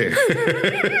start there.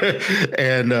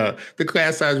 And the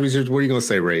class size research, what are you going to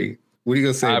say, Ray? What are you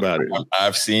going to say about it?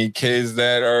 I've seen kids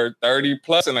that are 30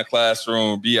 plus in a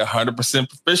classroom be 100%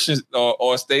 proficient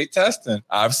or state testing.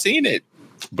 I've seen it.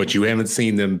 But you haven't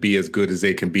seen them be as good as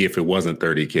they can be if it wasn't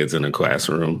 30 kids in a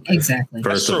classroom. Exactly.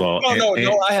 First of all.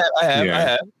 I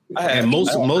have. And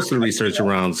most of the research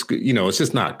around, it's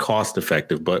just not cost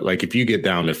effective. But like if you get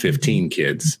down to 15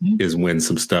 kids is when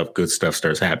good stuff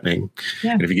starts happening.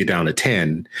 Yeah. And if you get down to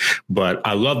 10. But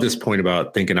I love this point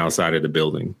about thinking outside of the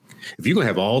building. If you're going to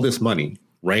have all this money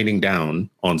raining down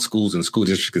on schools and school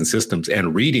districts and systems,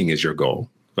 and reading is your goal,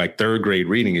 like third grade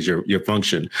reading is your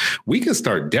function, we can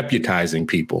start deputizing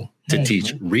people to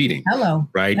teach reading. Hello.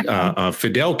 Right. Hello.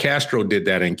 Fidel Castro did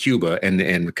that in Cuba, and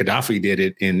Gaddafi did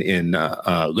it in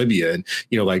Libya.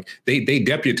 And, they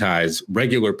deputize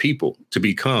regular people to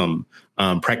become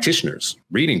practitioners,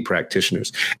 reading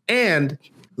practitioners. And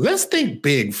let's think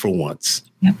big for once.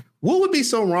 Yep. What would be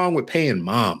so wrong with paying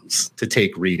moms to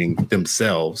take reading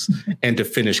themselves and to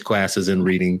finish classes in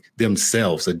reading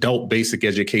themselves, adult basic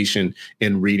education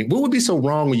in reading? What would be so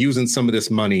wrong with using some of this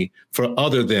money for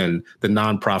other than the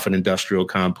nonprofit industrial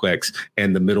complex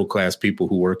and the middle class people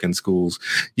who work in schools?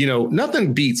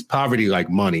 Nothing beats poverty like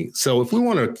money. So if we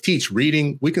want to teach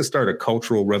reading, we can start a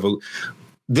cultural revolution.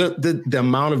 The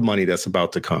amount of money that's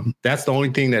about to come, that's the only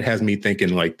thing that has me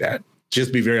thinking like that.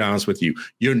 Just be very honest with you.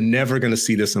 You're never going to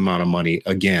see this amount of money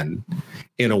again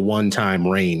in a one-time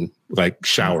rain like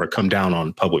shower come down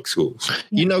on public schools.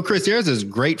 You know, Chris, there's this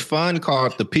great fund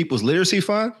called the People's Literacy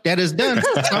Fund that has done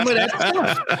some of that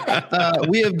stuff.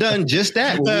 We have done just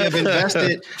that. We have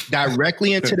invested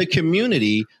directly into the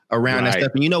community around that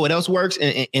stuff. And you know what else works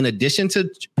in addition to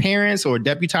parents or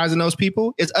deputizing those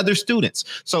people? It's other students.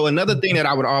 So another thing that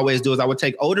I would always do is I would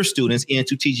take older students in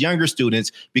to teach younger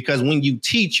students, because when you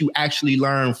teach, you actually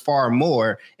learn far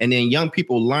more. And then young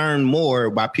people learn more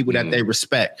by people that they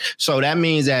respect. So that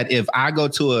means that if I go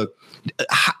to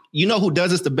you know who does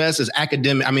this the best is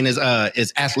academic. I mean, is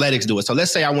athletics do it. So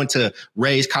let's say I went to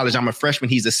Ray's College. I'm a freshman.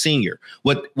 He's a senior.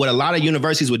 What a lot of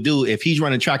universities would do if he's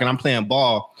running track and I'm playing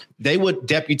ball, they would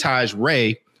deputize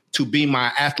Ray to be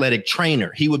my athletic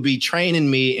trainer. He would be training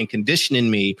me and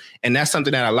conditioning me. And that's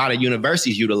something that a lot of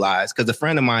universities utilize, because a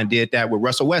friend of mine did that with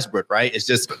Russell Westbrook, right? It's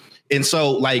just, and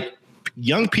so like,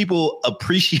 young people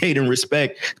appreciate and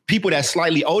respect people that's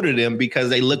slightly older than them because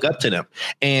they look up to them.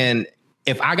 And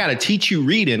if I got to teach you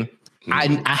reading, I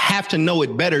have to know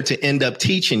it better to end up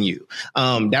teaching you.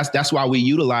 That's why we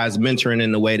utilize mentoring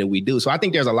in the way that we do. So I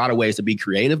think there's a lot of ways to be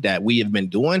creative that we have been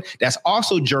doing that's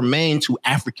also germane to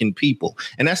African people.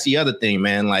 And that's the other thing,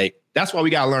 man. Like, that's why we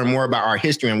got to learn more about our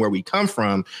history and where we come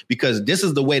from, because this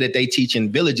is the way that they teach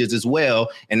in villages as well.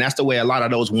 And that's the way a lot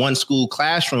of those one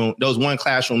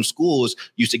classroom schools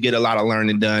used to get a lot of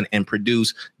learning done and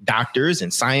produce doctors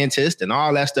and scientists and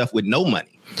all that stuff with no money.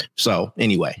 So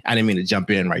anyway, I didn't mean to jump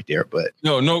in right there, but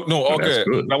no, all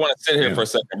good. I want to sit here for a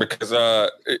second because a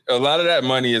lot of that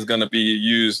money is going to be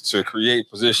used to create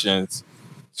positions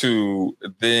to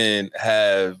then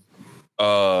have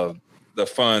the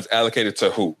funds allocated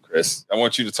to who, Chris? I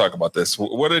want you to talk about this.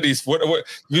 What are these? What?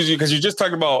 Because you just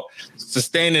talked about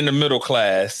sustaining the middle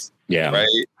class, right?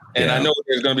 And I know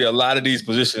there's going to be a lot of these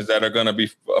positions that are going to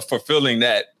be fulfilling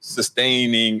that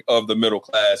sustaining of the middle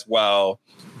class, while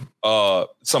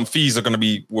some fees are going to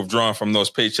be withdrawn from those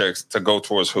paychecks to go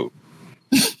towards who?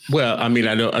 Well, I mean,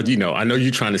 I know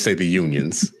you're trying to say the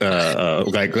unions,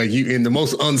 like you in the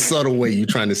most unsubtle way, you're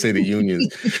trying to say the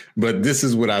unions. But this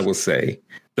is what I will say.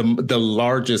 The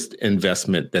largest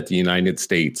investment that the United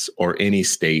States or any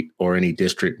state or any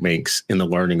district makes in the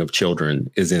learning of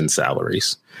children is in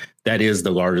salaries. That is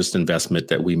the largest investment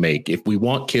that we make. If we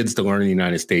want kids to learn in the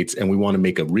United States and we want to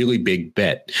make a really big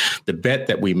bet, the bet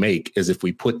that we make is if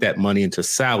we put that money into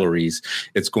salaries,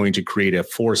 it's going to create a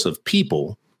force of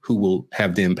people who will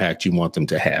have the impact you want them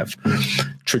to have.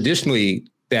 Traditionally,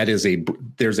 there's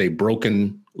a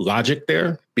broken logic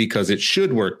there because it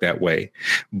should work that way.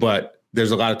 But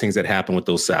there's a lot of things that happen with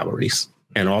those salaries.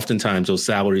 And oftentimes those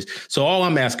salaries. So all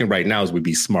I'm asking right now is we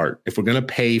be smart. If we're going to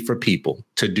pay for people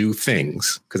to do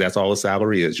things, because that's all a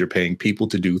salary is, you're paying people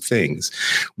to do things,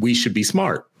 we should be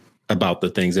smart about the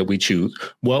things that we choose.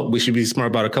 Well, we should be smart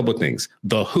about a couple of things.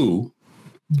 The who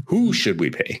should we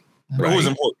pay? Right? Who's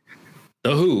important?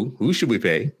 The who should we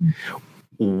pay?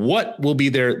 What will be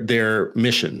their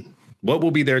mission? What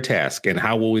will be their task, and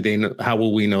how will we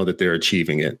know that they're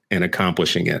achieving it and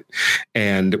accomplishing it?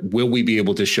 And will we be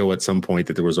able to show at some point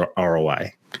that there was a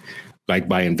ROI, like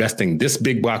by investing this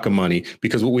big block of money?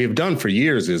 Because what we have done for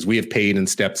years is we have paid in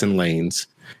steps and lanes,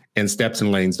 and steps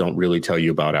and lanes don't really tell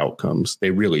you about outcomes. They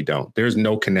really don't. There's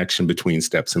no connection between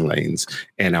steps and lanes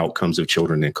and outcomes of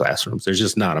children in classrooms. There's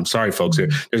just not. I'm sorry, folks.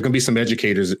 There's going to be some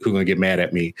educators who are going to get mad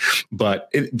at me,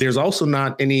 but there's also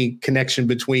not any connection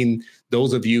between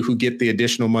those of you who get the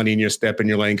additional money in your step and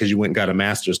your lane because you went and got a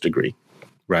master's degree,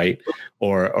 right?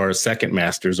 Or a second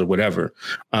master's or whatever.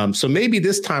 So maybe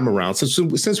this time around,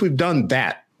 since we've done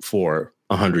that for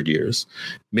 100 years,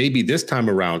 maybe this time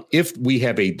around, if we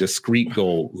have a discrete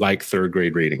goal like third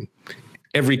grade reading,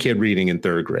 every kid reading in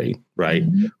third grade, right?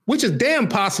 Mm-hmm. Which is damn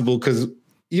possible because,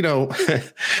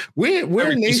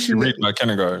 we're a nation. Read by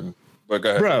kindergarten. But go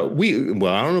ahead. Bro,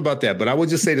 I don't know about that, but I would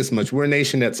just say this much. We're a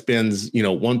nation that spends,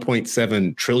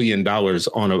 $1.7 trillion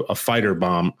on a fighter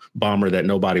bomber that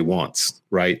nobody wants,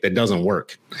 right? That doesn't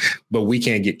work. But we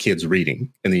can't get kids reading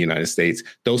in the United States.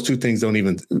 Those two things don't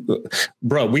even,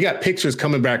 bro, we got pictures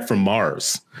coming back from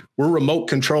Mars. We're remote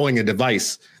controlling a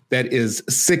device that is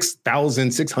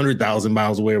 600,000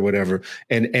 miles away or whatever.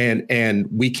 And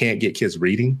we can't get kids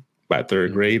reading by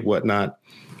third grade, whatnot.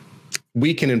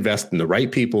 We can invest in the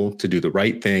right people to do the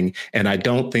right thing. And I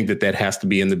don't think that has to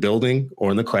be in the building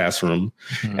or in the classroom.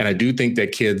 Mm-hmm. And I do think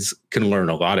that kids can learn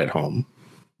a lot at home,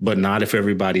 but not if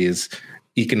everybody is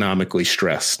economically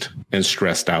stressed and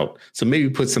stressed out. So maybe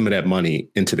put some of that money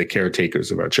into the caretakers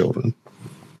of our children.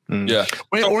 Yeah.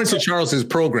 Or into Charles's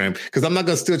program, because I'm not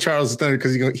going to steal Charles' thunder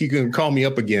because he can call me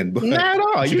up again. But, not at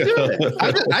all. You good.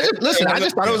 I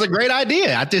just thought it was a great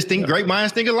idea. I just think great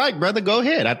minds think alike, brother. Go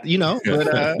ahead. I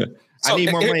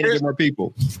need more money to get more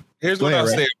people. Here's what I'll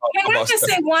say. Can I just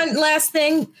say one last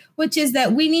thing, which is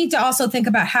that we need to also think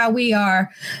about how we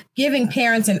are giving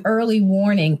parents an early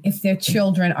warning if their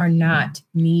children are not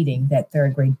meeting that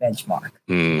third grade benchmark,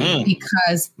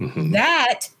 because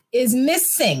that is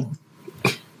missing.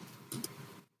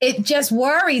 It just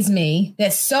worries me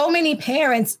that so many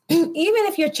parents, even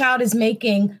if your child is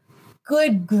making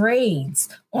good grades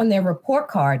on their report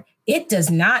card, it does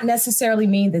not necessarily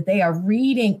mean that they are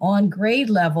reading on grade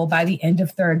level by the end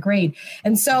of third grade.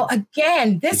 And so,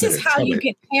 again, this is how you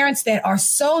get parents that are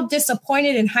so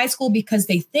disappointed in high school because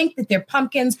they think that their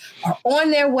pumpkins are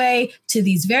on their way to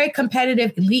these very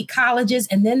competitive elite colleges.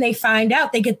 And then they find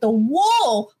out they get the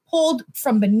wool pulled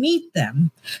from beneath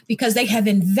them because they have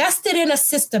invested in a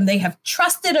system. They have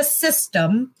trusted a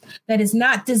system that is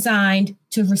not designed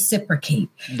to reciprocate.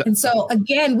 And so,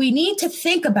 again, we need to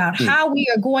think about how we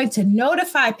are going to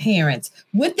notify parents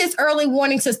with this early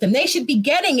warning system. They should be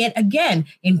getting it, again,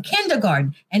 in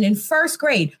kindergarten and in first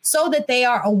grade so that they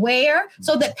are aware,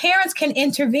 so that parents can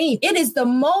intervene. It is the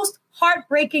most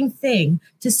heartbreaking thing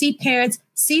to see parents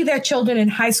see their children in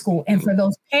high school and for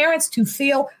those parents to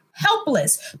feel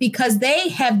helpless because they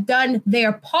have done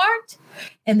their part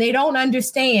and they don't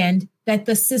understand that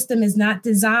the system is not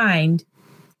designed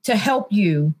to help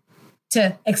you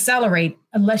to accelerate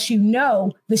unless you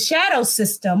know the shadow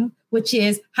system, which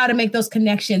is how to make those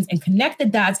connections and connect the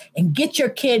dots and get your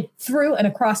kid through and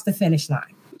across the finish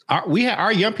line.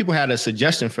 Our young people had a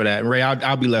suggestion for that. And Ray,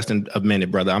 I'll be less than a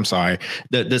minute, brother. I'm sorry.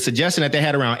 The suggestion that they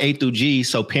had around A through G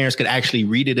so parents could actually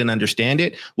read it and understand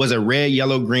it was a red,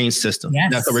 yellow, green system. Yes.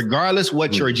 Now, so regardless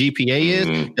what your GPA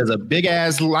is, there's a big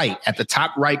ass light at the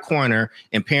top right corner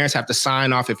and parents have to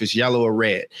sign off if it's yellow or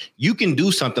red. You can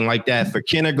do something like that for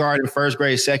kindergarten, first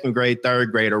grade, second grade,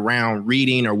 third grade around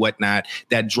reading or whatnot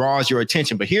that draws your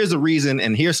attention. But here's the reason,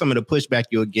 and here's some of the pushback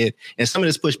you'll get. And some of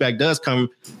this pushback does come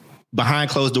behind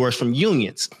closed doors from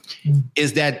unions,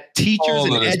 is that teachers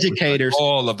and educators,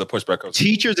 all of the pushback,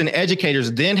 teachers and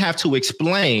educators then have to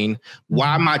explain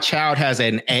why my child has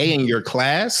an A in your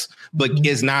class, but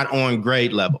is not on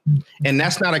grade level. And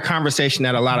that's not a conversation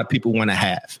that a lot of people want to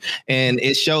have. And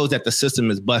it shows that the system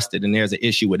is busted and there's an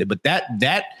issue with it. But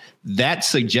that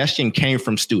suggestion came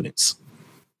from students.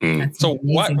 So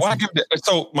why give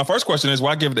so my first question is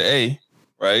why give the A?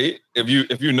 Right. If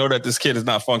you know that this kid is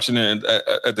not functioning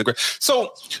at the grade.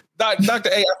 So Dr.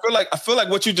 A, I feel like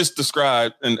what you just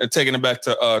described and taking it back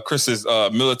to Chris's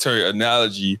military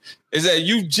analogy is that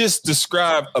you just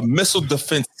described a missile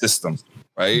defense system,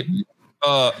 right?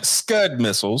 Scud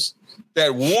missiles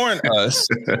that warn us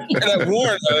when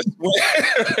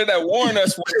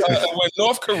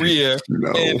North Korea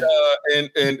and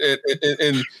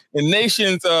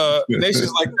nations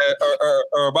like that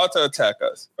are about to attack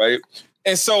us, right?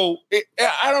 And so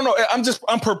I don't know.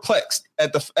 I'm perplexed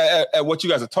at what you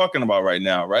guys are talking about right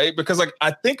now, right? Because when I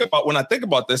think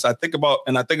about this, I think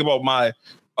about my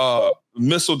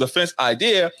missile defense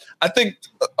idea. I think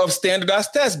of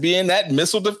standardized tests being that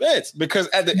missile defense, because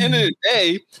at the end of the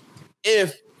day,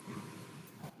 if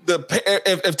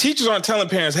teachers aren't telling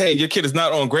parents, hey, your kid is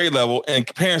not on grade level, and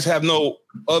parents have no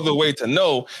other way to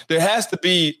know, there has to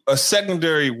be a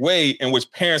secondary way in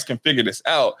which parents can figure this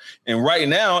out. And right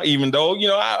now, even though,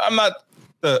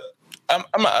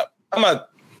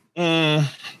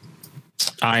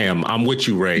 I'm with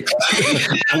you, Ray.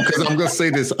 Because I'm going to say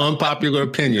this unpopular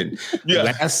opinion. Yeah.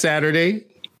 Last Saturday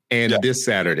and this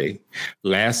Saturday.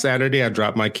 Last Saturday, I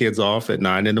dropped my kids off at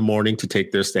 9 a.m. to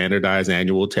take their standardized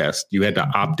annual test. You had to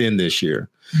opt in this year.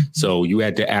 So you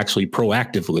had to actually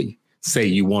proactively say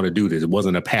you want to do this. It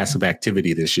wasn't a passive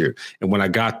activity this year. And when I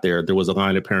got there, there was a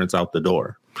line of parents out the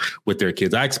door with their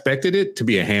kids. I expected it to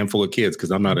be a handful of kids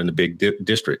because I'm not in a big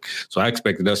district. So I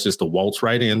expected us just to waltz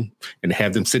right in and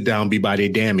have them sit down, be by their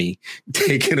dammy,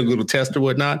 taking a little test or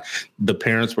whatnot. The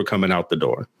parents were coming out the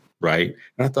door. Right.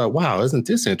 And I thought, wow, isn't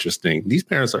this interesting? These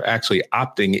parents are actually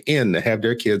opting in to have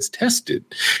their kids tested.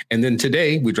 And then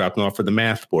today we dropped them off for the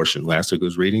math portion. Last week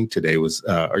was reading. Today was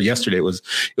yesterday it was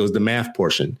the math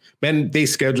portion. Man, they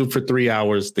scheduled for 3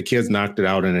 hours. The kids knocked it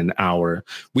out in an hour.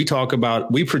 We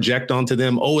project onto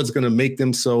them. Oh, it's going to make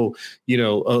them so, they're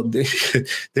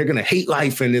going to hate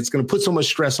life and it's going to put so much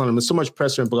stress on them and so much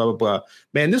pressure and blah, blah, blah.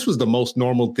 Man, this was the most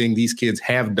normal thing these kids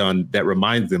have done that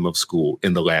reminds them of school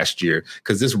in the last year,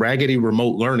 because this raggedy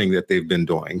remote learning that they've been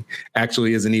doing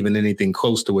actually isn't even anything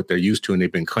close to what they're used to. And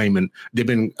they've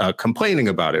been complaining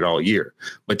about it all year.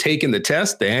 But taking the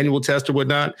test, the annual test or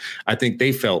whatnot, I think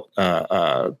they felt,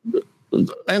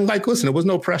 and like, listen, there was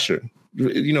no pressure.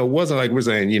 You know, it wasn't like we're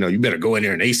saying, you know, you better go in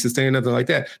there and ace this thing or nothing like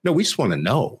that. No, we just want to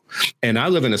know. And I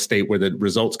live in a state where the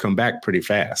results come back pretty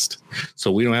fast. So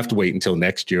we don't have to wait until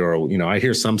next year. Or, you know, I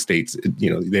hear some states, you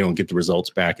know, they don't get the results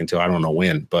back until I don't know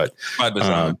when. But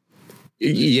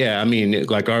yeah, I mean,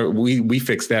 like we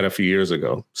fixed that a few years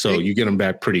ago. So you get them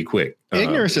back pretty quick.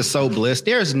 Ignorance is so bliss.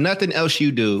 There's nothing else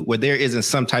you do where there isn't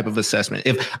some type of assessment.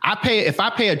 If I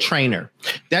pay a trainer,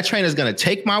 that trainer is going to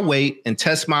take my weight and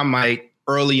test my might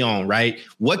early on, right?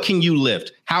 What can you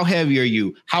lift? How heavy are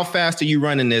you? How fast are you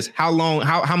running this? How long,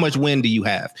 how much wind do you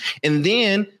have? And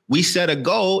then we set a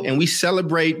goal and we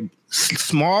celebrate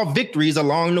small victories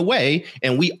along the way,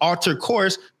 and we alter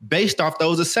course based off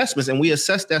those assessments, and we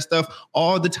assess that stuff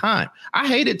all the time. I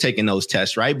hated taking those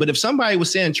tests, right? But if somebody was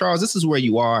saying, Charles, this is where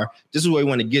you are, this is where you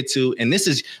want to get to, and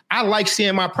I like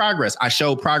seeing my progress. I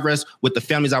show progress with the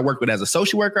families I work with as a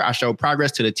social worker. I show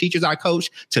progress to the teachers I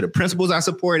coach, to the principals I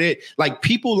supported. Like,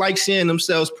 people like seeing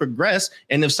themselves progress,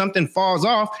 and if something falls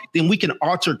off, then we can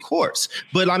alter course.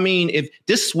 But I mean, if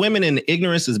this swimming in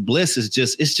ignorance is bliss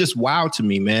it's just wild to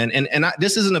me, man. And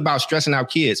this isn't about stressing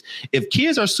out kids. If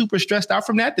kids are super stressed out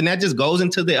from that, then that just goes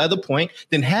into the other point.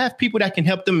 Then have people that can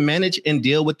help them manage and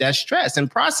deal with that stress and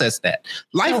process that.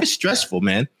 Life is stressful,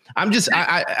 man. I'm just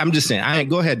saying.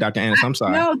 Go ahead, Dr. Anderson. I'm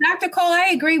sorry. No, Dr. Cole, I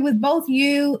agree with both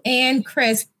you and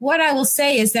Chris. What I will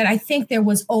say is that I think there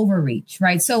was overreach,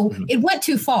 right? So it went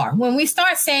too far. When we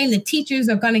start saying that teachers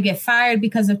are going to get fired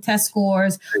because of test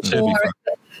scores, or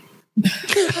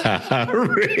I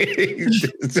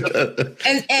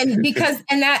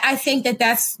think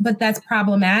that's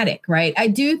problematic, right? I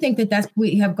do think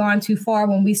we have gone too far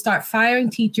when we start firing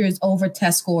teachers over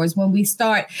test scores, when we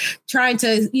start trying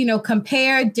to,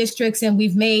 compare districts, and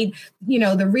we've made,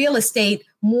 the real estate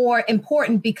more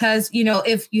important because,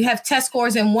 if you have test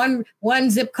scores in one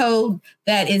zip code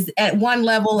that is at one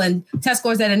level and test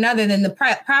scores at another, then the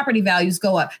property values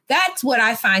go up. That's what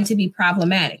I find to be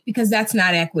problematic, because that's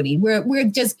not equity. We're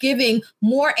just giving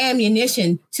more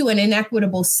ammunition to an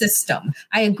inequitable system.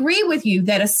 I agree with you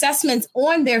that assessments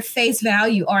on their face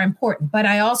value are important, but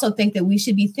I also think that we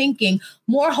should be thinking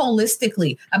more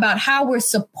holistically about how we're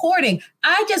supporting.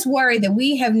 I just worry that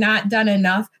we have not done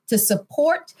enough to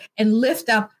support and lift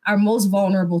up our most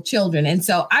vulnerable children. And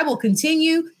so I will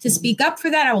continue to speak up for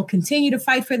that. I will continue to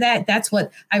fight for that. That's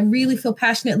what I really feel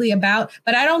passionately about.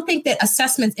 But I don't think that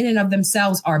assessments in and of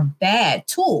themselves are bad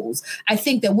tools. I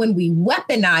think that when we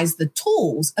weaponize the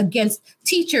tools against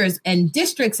teachers and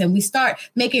districts, and we start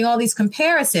making all these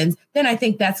comparisons, then I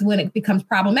think that's when it becomes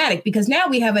problematic, because now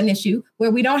we have an issue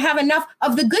where we don't have enough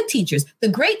of the good teachers. The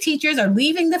great teachers are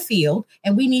leaving the field,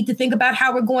 and we need to think about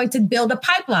how we're going to build a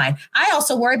pipeline. I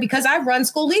also worry because I run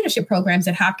school leadership programs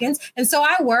at Hopkins. And so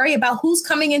I worry about who's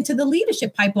coming into the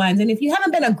leadership pipelines. And if you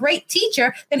haven't been a great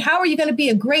teacher, then how are you going to be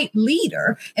a great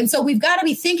leader? And so we've got to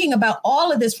be thinking about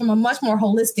all of this from a much more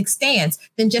holistic stance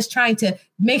than just trying to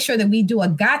make sure that we do a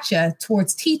gotcha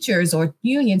towards teachers or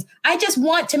unions. I just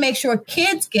want to make sure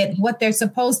kids get what they're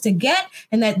supposed to get,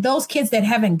 and that those kids that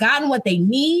haven't gotten what they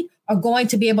need are going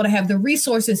to be able to have the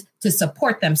resources to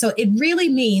support them. So it really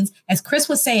means, as Chris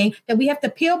was saying, that we have to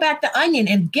peel back the onion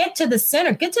and get to the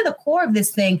center, get to the core of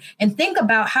this thing, and think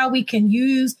about how we can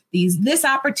use this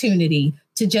opportunity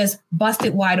to just bust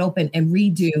it wide open and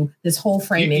redo this whole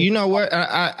framing. You know what?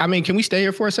 I mean, can we stay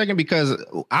here for a second? Because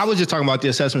I was just talking about the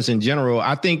assessments in general.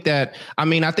 I think that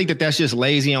that's just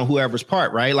lazy on whoever's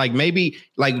part, right? Like, maybe,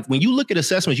 like, when you look at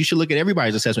assessments, you should look at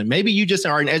everybody's assessment. Maybe you just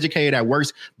are an educator that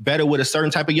works better with a certain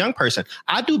type of young person.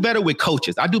 I do better with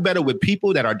coaches. I do better with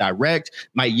people that are direct,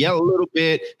 might yell a little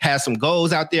bit, have some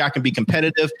goals out there. I can be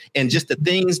competitive, and just the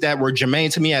things that were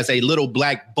germane to me as a little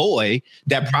black boy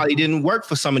that probably didn't work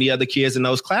for some of the other kids in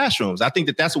those classrooms. I think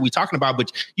that that's what we're talking about.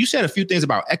 But you said a few things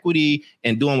about equity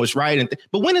and doing what's right.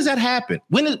 But when does that happen?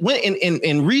 When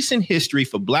in recent history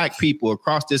for Black people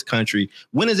across this country,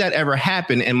 when does that ever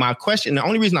happen? And my question, the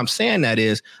only reason I'm saying that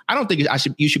is, I don't think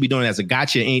you should be doing it as a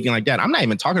gotcha or anything like that. I'm not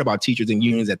even talking about teachers and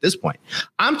unions at this point.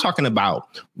 I'm talking about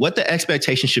what the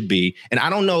expectation should be. And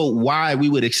I don't know why we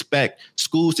would expect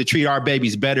schools to treat our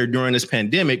babies better during this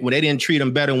pandemic when they didn't treat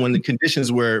them better when the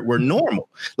conditions were normal.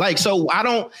 Like, so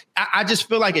I just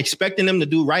feel like expecting them to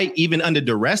do right, even under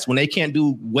duress, when they can't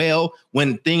do well,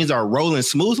 when things are rolling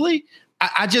smoothly.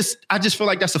 I just feel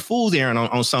like that's a fool's errand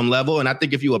on some level. And I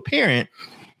think if you're a parent,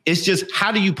 it's just,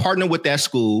 how do you partner with that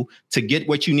school to get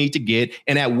what you need to get?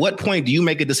 And at what point do you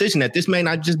make a decision that this may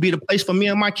not just be the place for me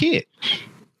and my kid?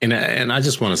 And I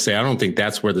just want to say, I don't think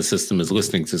that's where the system is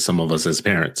listening to some of us as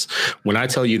parents. When I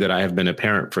tell you that I have been a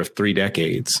parent for 3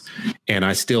 decades and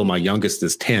my youngest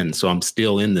is 10, so I'm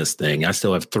still in this thing. I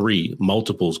still have 3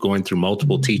 multiples going through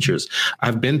multiple teachers.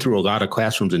 I've been through a lot of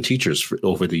classrooms and teachers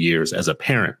over the years as a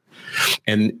parent.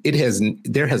 And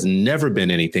there has never been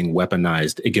anything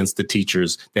weaponized against the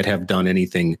teachers that have done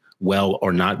anything well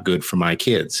or not good for my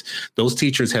kids. Those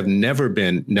teachers have never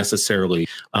been necessarily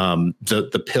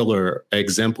the pillar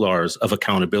exemplars of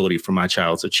accountability for my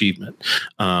child's achievement.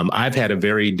 I've had a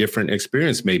very different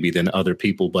experience maybe than other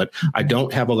people, but I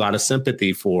don't have a lot of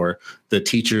sympathy for the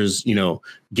teachers,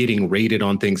 getting rated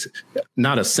on things.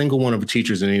 Not a single one of the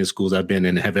teachers in any of the schools I've been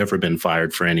in have ever been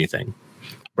fired for anything.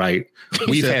 Right.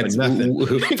 We've had nothing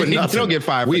for nothing. You don't get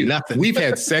fired for nothing. We've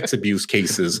had sex abuse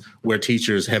cases where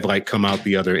teachers have come out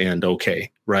the other end. OK.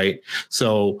 Right.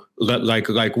 So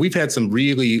like we've had some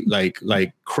really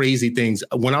like crazy things.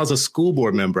 When I was a school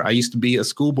board member, I used to be a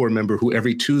school board member who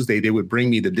every Tuesday they would bring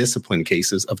me the discipline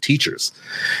cases of teachers.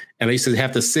 And I used to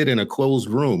have to sit in a closed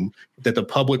room that the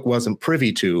public wasn't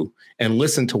privy to and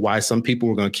listen to why some people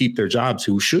were going to keep their jobs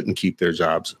who shouldn't keep their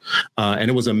jobs. And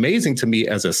it was amazing to me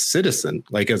as a citizen,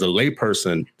 like as a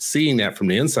layperson, seeing that from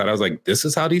the inside. I was like, this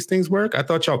is how these things work. I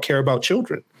thought y'all care about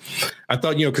children. I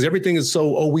thought, because everything is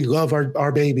so, we love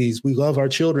our babies. We love our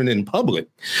children in public.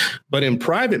 But in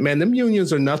private, man, them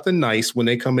unions are nothing nice when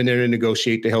they come in there and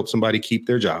negotiate to help somebody keep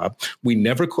their job. We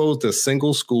never closed a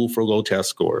single school for low test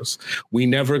scores. We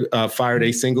never fired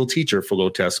a single teacher for low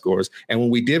test scores. And when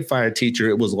we did fire a teacher,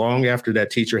 it was long after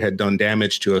that teacher had done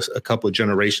damage to a couple of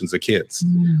generations of kids.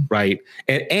 Right.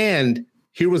 And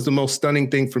here was the most stunning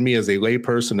thing for me as a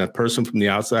layperson, a person from the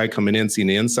outside coming in, seeing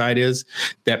the inside, is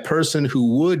that person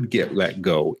who would get let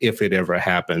go if it ever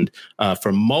happened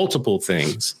for multiple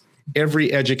things.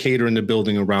 Every educator in the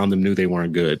building around them knew they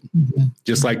weren't good,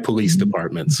 just like police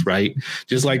departments, right?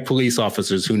 Just like police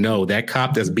officers who know that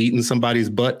cop that's beating somebody's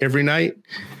butt every night,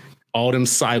 all them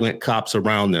silent cops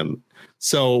around them.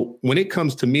 So when it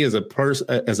comes to me as a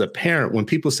parent, when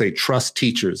people say trust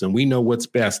teachers and we know what's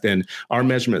best and our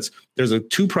measurements, there's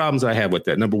 2 problems I have with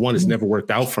that. Number one, it's never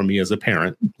worked out for me as a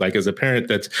parent. Like as a parent,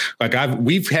 that's like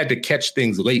we've had to catch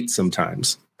things late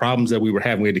sometimes. Problems that we were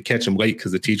having, we had to catch them late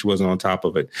because the teacher wasn't on top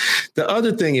of it. The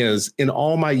other thing is, in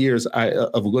all my years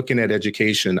of looking at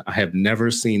education, I have never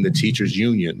seen the teachers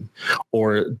union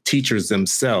or teachers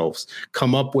themselves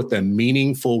come up with a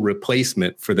meaningful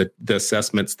replacement for the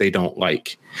assessments they don't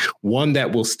like. One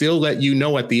that will still let you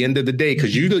know at the end of the day,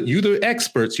 because you the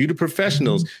experts, you the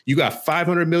professionals, you got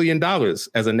 $500 million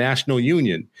as a national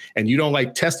union and you don't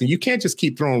like testing. You can't just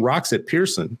keep throwing rocks at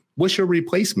Pearson. What's your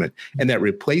replacement? And that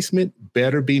replacement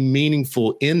better be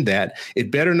meaningful in that. It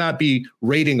better not be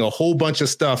rating a whole bunch of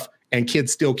stuff and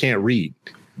kids still can't read,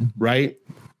 right?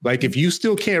 Like if you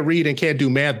still can't read and can't do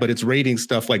math, but it's rating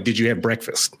stuff like, did you have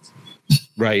breakfast?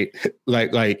 Right?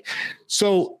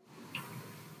 So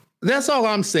that's all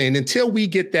I'm saying. Until we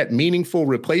get that meaningful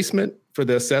replacement for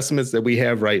the assessments that we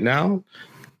have right now,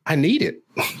 I need it.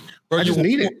 I just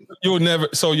need it. You'll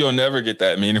never get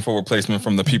that meaningful replacement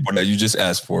from the people that you just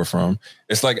asked for from.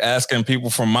 It's like asking people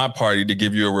from my party to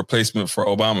give you a replacement for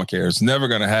Obamacare. It's never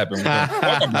going to happen.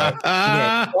 Talk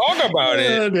about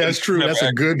it. That's true. That's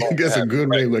a good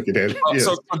way of looking at it. Yes.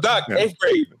 So Doc, 8th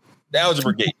grade, the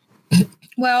algebra gate.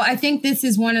 Well, I think this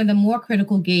is one of the more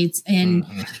critical gates in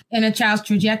a child's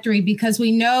trajectory, because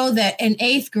we know that in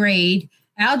 8th grade,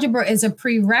 algebra is a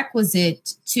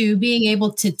prerequisite to being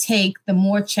able to take the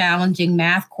more challenging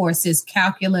math courses,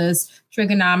 calculus,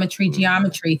 trigonometry,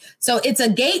 geometry. So it's a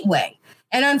gateway.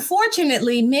 And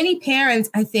unfortunately, many parents,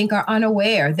 I think, are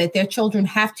unaware that their children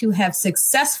have to have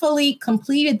successfully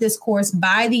completed this course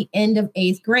by the end of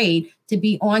 8th grade to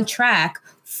be on track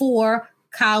for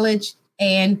college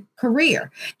and career.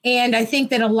 And I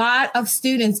think that a lot of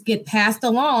students get passed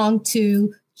along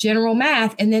to general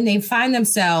math, and then they find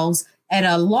themselves at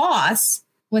a loss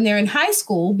when they're in high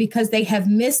school because they have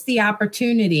missed the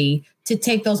opportunity to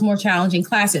take those more challenging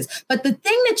classes. But the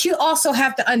thing that you also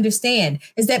have to understand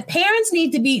is that parents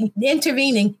need to be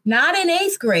intervening, not in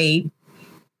 8th grade,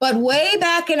 but way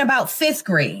back in about 5th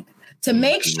grade, to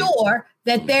make sure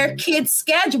that their kid's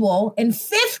schedule in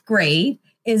 5th grade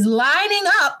is lining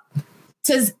up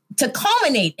to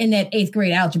culminate in that 8th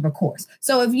grade algebra course.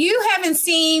 So if you haven't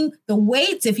seen the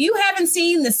weights, if you haven't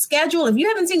seen the schedule, if you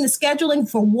haven't seen the scheduling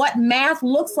for what math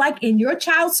looks like in your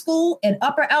child's school, in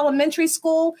upper elementary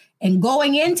school, and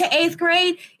going into 8th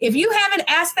grade, if you haven't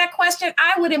asked that question,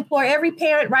 I would implore every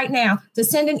parent right now to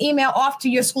send an email off to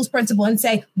your school's principal and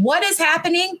say, what is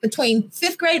happening between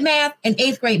 5th grade math and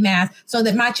 8th grade math, so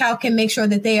that my child can make sure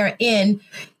that they are in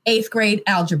 8th grade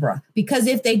algebra. Because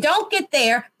if they don't get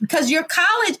there, because your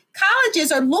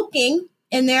colleges are looking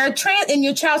in in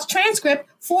your child's transcript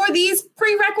for these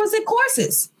prerequisite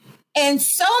courses. And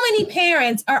so many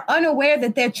parents are unaware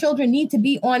that their children need to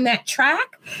be on that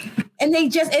track. And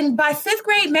and by 5th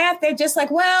grade math, they're just like,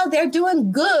 well, they're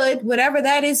doing good, whatever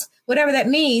that is, whatever that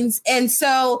means. And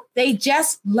so they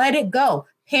just let it go.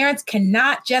 Parents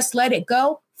cannot just let it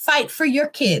go. Fight for your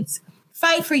kids.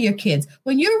 Fight for your kids.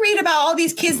 When you read about all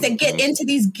these kids that get into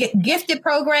these gifted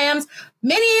programs,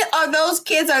 many of those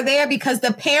kids are there because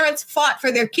the parents fought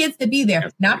for their kids to be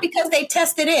there, not because they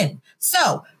tested in.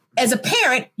 So as a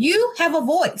parent, you have a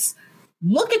voice.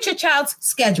 Look at your child's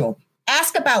schedule.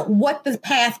 Ask about what the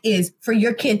path is for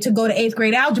your kid to go to 8th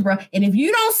grade algebra. And if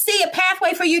you don't see a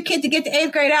pathway for your kid to get to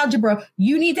 8th grade algebra,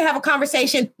 you need to have a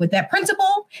conversation with that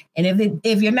principal. And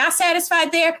if you're not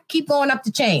satisfied there, keep going up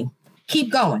the chain.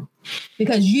 Keep going.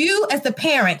 Because you as the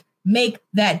parent make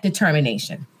that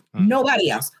determination. Nobody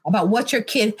else about what your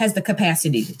kid has the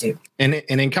capacity to do. And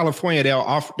in California, they'll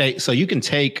offer so you can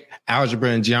take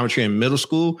algebra and geometry in middle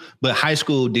school, but high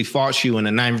school defaults you in the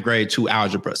 9th grade to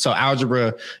algebra. So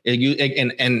algebra,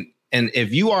 and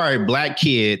if you are a Black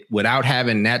kid without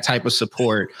having that type of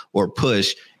support or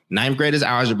push, 9th grade is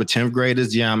algebra, 10th grade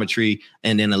is geometry,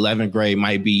 and then 11th grade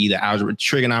might be either algebra,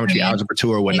 trigonometry, algebra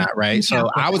 2 or whatnot, right? So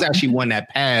I was actually one that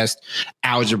passed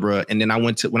algebra, and then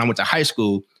when I went to high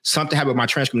school, something happened with my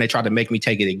transcript, and they tried to make me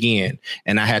take it again,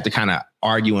 and I had to kind of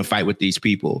argue and fight with these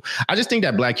people. I just think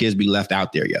that Black kids be left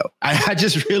out there, yo. I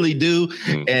just really do,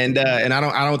 and I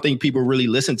don't think people really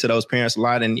listen to those parents a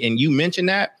lot. And you mentioned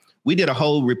that. We did a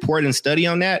whole report and study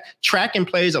on that. Tracking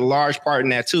plays a large part in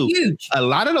that too. Huge. A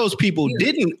lot of those people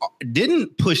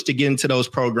didn't push to get into those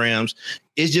programs.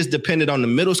 It's just depended on the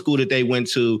middle school that they went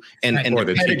to and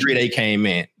the pedigree they came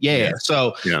in. Yeah.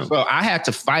 So I had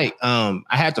to fight. I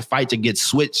had to fight to get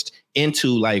switched into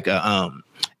like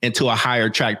into a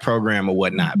higher track program or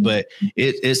whatnot. But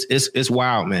it's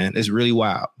wild, man. It's really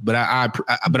wild. But I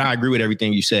agree with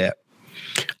everything you said.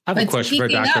 I have a question for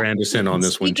Dr. Anderson on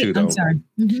this one too, though. I'm sorry.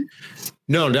 Mm-hmm.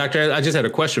 No, Doctor, I just had a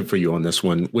question for you on this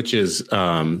one, which is,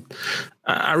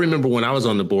 I remember when I was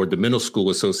on the board, the Middle School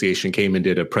Association came and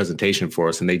did a presentation for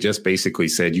us, and they just basically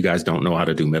said, you guys don't know how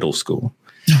to do middle school.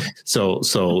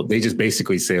 So they just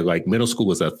basically said, like, middle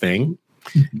school is a thing.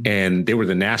 And they were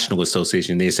the National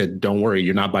Association. They said, don't worry,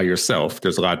 you're not by yourself.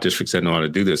 There's a lot of districts that know how to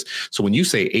do this. So when you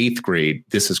say 8th grade,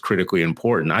 this is critically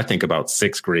important. I think about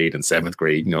 6th grade and 7th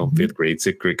grade, 5th grade,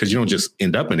 6th grade, because you don't just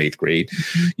end up in 8th grade.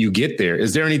 You get there.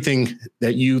 Is there anything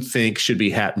that you think should be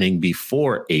happening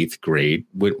before 8th grade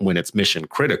when it's mission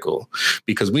critical?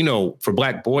 Because we know for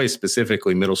Black boys,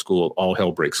 specifically middle school, all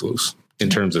hell breaks loose in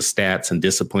terms of stats and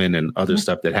discipline and other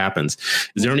stuff that happens.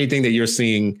 Is there anything that you're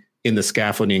seeing in the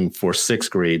scaffolding for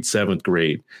 6th grade, 7th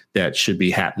grade that should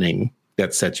be happening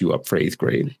that sets you up for 8th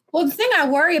grade? Well, the thing I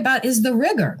worry about is the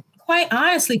rigor. Quite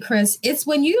honestly, Chris, it's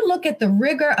when you look at the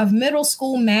rigor of middle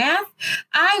school math,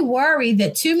 I worry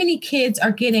that too many kids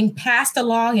are getting passed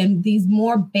along in these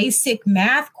more basic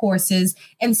math courses.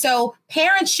 And so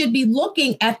parents should be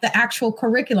looking at the actual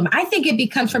curriculum. I think it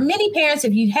becomes, for many parents,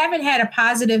 if you haven't had a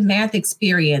positive math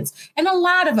experience, and a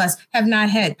lot of us have not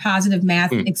had positive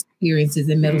math experiences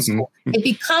in middle school, it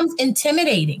becomes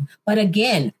intimidating. But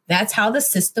again, that's how the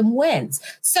system wins.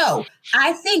 So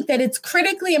I think that it's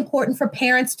critically important for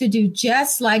parents to do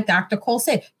just like Dr. Cole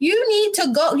said. You need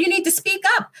to speak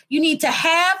up. You need to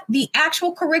have the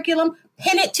actual curriculum,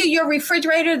 pin it to your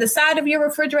refrigerator, the side of your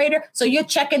refrigerator, so you're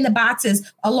checking the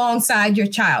boxes alongside your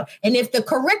child. And if the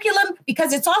curriculum,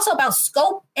 because it's also about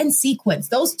scope and sequence,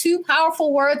 those two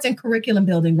powerful words in curriculum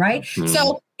building, right?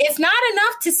 So it's not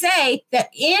enough to say that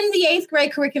in the 8th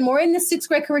grade curriculum or in the 6th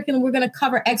grade curriculum, we're going to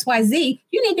cover X, Y, Z.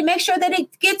 You need to make sure that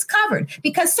it gets covered,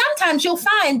 because sometimes you'll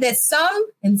find that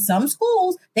in some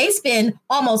schools, they spend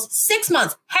almost 6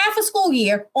 months, half a school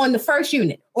year on the first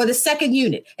unit or the second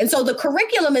unit. And so the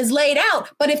curriculum is laid out,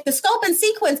 but if the scope and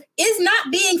sequence is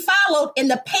not being followed and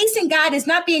the pacing guide is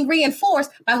not being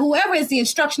reinforced by whoever is the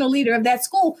instructional leader of that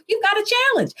school, you've got a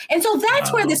challenge. And so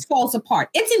that's where this falls apart.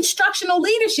 It's instructional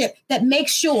leadership that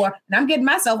makes sure, and I'm getting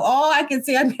myself all worked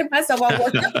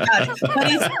up about it,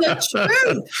 but it's the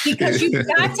truth, because you've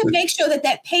got to make sure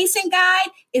that pacing guide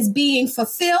is being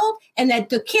fulfilled, and that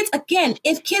the kids, again,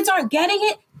 if kids aren't getting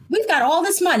it, we've got all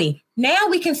this money. Now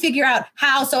we can figure out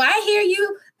how. So I hear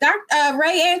you, Dr.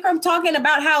 Ray Ankrum talking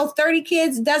about how 30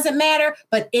 kids doesn't matter,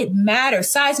 but it matters.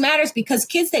 Size matters because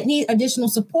kids that need additional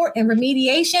support and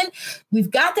remediation,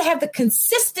 we've got to have the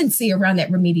consistency around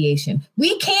that remediation.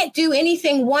 We can't do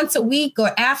anything once a week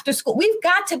or after school. We've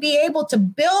got to be able to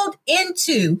build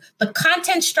into the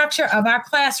content structure of our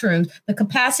classrooms the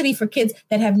capacity for kids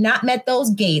that have not met those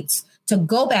gates to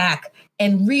go back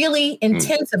and really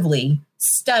intensively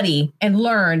study and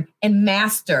learn and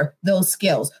master those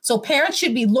skills. So parents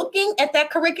should be looking at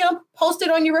that curriculum posted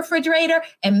on your refrigerator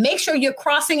and make sure you're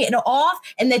crossing it off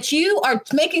and that you are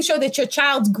making sure that your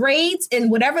child's grades in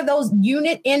whatever those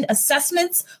unit end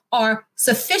assessments are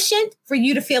sufficient for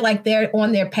you to feel like they're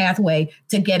on their pathway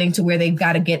to getting to where they've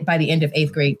got to get by the end of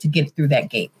 8th grade to get through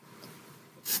that gate.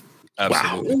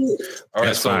 Absolutely. Wow. All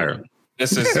right, so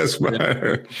this has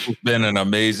been an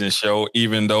amazing show,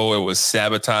 even though it was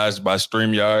sabotaged by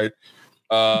StreamYard.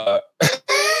 But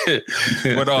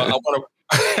I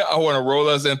want to roll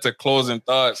us into closing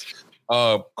thoughts.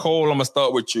 Cole, I'm gonna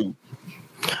start with you.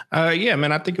 Yeah,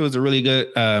 man, I think it was a really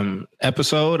good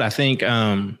episode. I think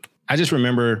I just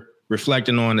remember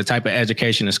reflecting on the type of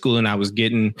education and schooling I was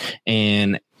getting,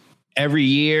 and every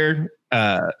year.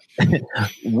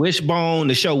 Wishbone,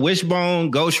 the show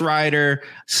Wishbone, Ghost Rider,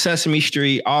 Sesame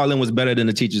Street, all of them was better than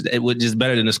the teachers. It was just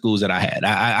better than the schools that I had.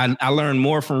 I learned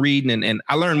more from reading and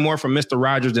I learned more from Mr.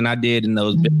 Rogers than I did in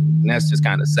those. And that's just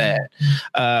kind of sad.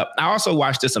 I also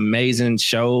watched this amazing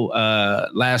show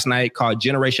last night called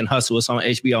Generation Hustle. It's on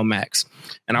HBO Max.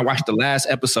 And I watched the last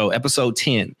episode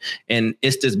 10. And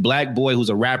it's this black boy who's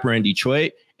a rapper in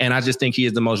Detroit. And I just think he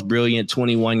is the most brilliant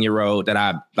 21-year-old that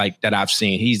I've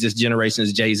seen. He's this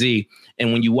generation's Jay-Z.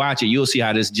 And when you watch it, you'll see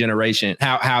how this generation,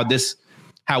 how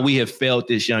we have failed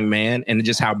this young man and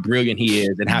just how brilliant he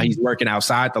is and how he's working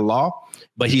outside the law.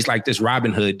 But he's like this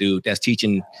Robin Hood dude that's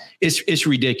teaching. It's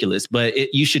ridiculous, but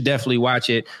you should definitely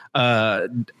watch it.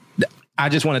 I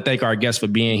just want to thank our guests for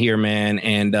being here, man.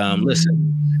 And listen,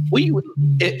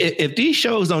 if these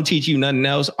shows don't teach you nothing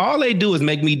else, all they do is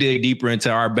make me dig deeper into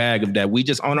our bag of that we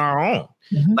just on our own.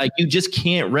 Mm-hmm. Like you just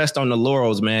can't rest on the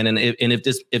laurels, man. And if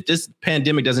this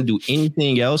pandemic doesn't do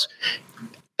anything else,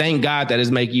 thank God that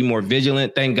it's making you more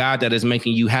vigilant. Thank God that it's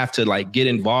making you have to like get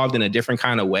involved in a different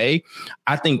kind of way.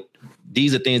 I think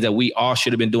these are things that we all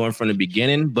should have been doing from the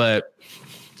beginning, but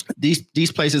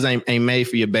these places ain't made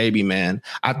for your baby, man.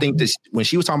 I think this when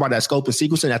she was talking about that scope and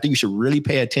sequencing, I think you should really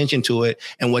pay attention to it.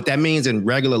 And what that means in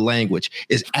regular language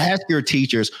is ask your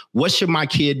teachers, what should my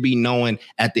kid be knowing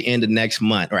at the end of next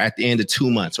month or at the end of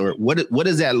 2 months? Or what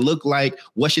does that look like?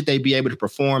 What should they be able to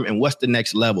perform? And what's the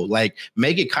next level? Like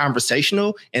make it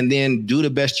conversational and then do the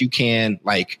best you can,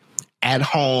 like at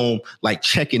home, like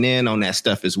checking in on that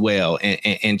stuff as well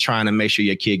and trying to make sure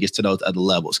your kid gets to those other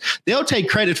levels. They'll take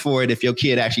credit for it if your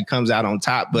kid actually comes out on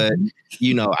top. But,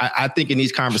 you know, I think in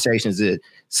these conversations that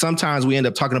sometimes we end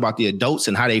up talking about the adults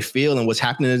and how they feel and what's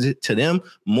happening to them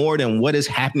more than what is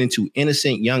happening to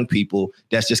innocent young people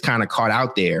that's just kind of caught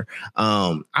out there.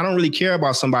 I don't really care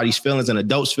about somebody's feelings and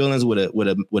adults' feelings with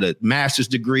a master's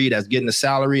degree that's getting a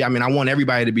salary. I mean, I want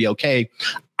everybody to be okay.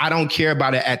 I don't care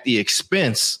about it at the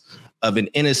expense of an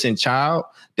innocent child.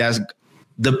 That's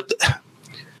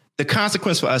the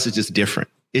consequence for us is just different.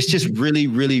 It's just really,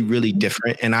 really, really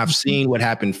different. And I've seen what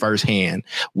happened firsthand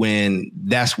when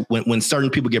certain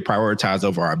people get prioritized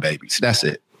over our babies. That's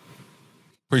it.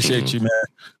 Appreciate you,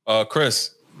 man.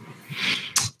 Chris.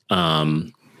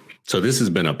 So this has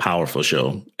been a powerful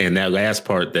show. And that last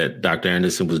part that Dr.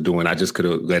 Anderson was doing, I just could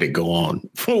have let it go on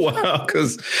for a while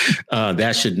because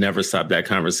that should never stop that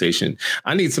conversation.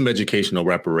 I need some educational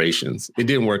reparations. It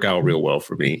didn't work out real well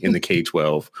for me in the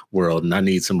K-12 world. And I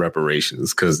need some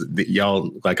reparations because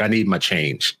y'all, like, I need my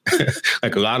change.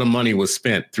 Like a lot of money was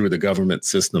spent through the government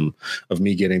system of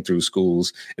me getting through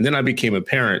schools. And then I became a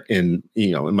parent in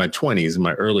my 20s, in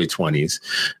my early 20s,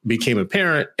 became a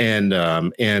parent. And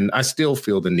I still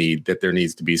feel the need that there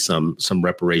needs to be some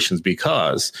reparations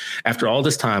because after all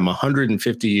this time,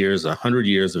 150 years, 100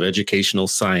 years of educational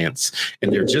science,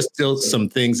 and there are just still some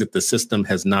things that the system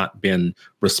has not been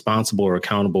responsible or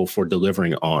accountable for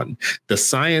delivering on. The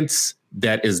science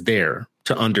that is there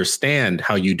to understand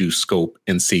how you do scope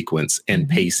and sequence and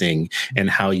pacing and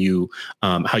how you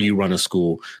run a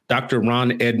school. Dr.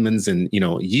 Ron Edmonds, and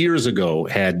years ago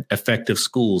had Effective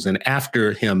Schools, and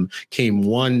after him came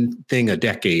one thing a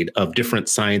decade of different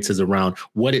sciences around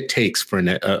what it takes for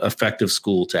an effective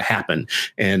school to happen,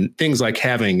 and things like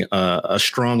having a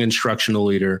strong instructional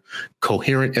leader,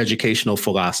 coherent educational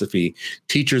philosophy,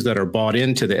 teachers that are bought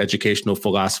into the educational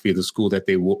philosophy of the school that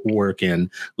they work in,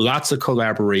 lots of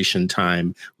collaboration time.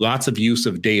 time, lots of use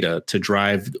of data to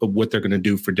drive what they're going to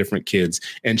do for different kids,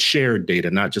 and shared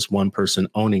data, not just one person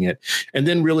owning it. And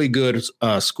then really good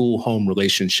school-home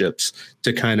relationships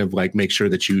to kind of like make sure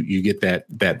that you get that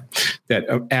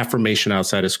affirmation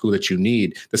outside of school that you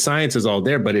need. The science is all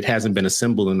there, but it hasn't been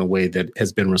assembled in a way that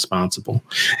has been responsible.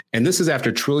 And this is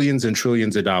after trillions and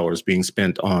trillions of dollars being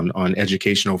spent on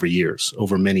education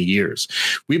over many years.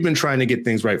 We've been trying to get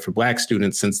things right for Black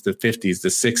students since the 50s, the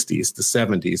 60s, the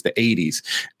 70s, the 80s.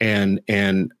 And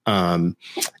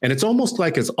it's almost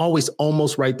like it's always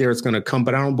almost right there. It's going to come,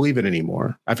 but I don't believe it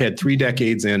anymore. I've had 3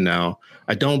 decades in now.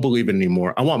 I don't believe it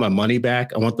anymore. I want my money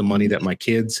back. I want the money that my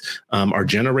kids are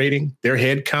generating, their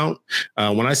head count.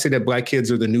 When I say that Black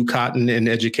kids are the new cotton in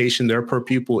education, their per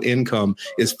pupil income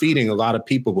is feeding a lot of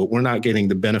people, but we're not getting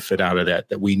the benefit out of that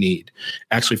we need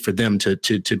actually for them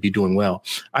to be doing well.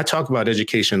 I talk about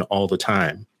education all the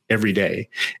time, every day.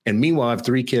 And meanwhile, I have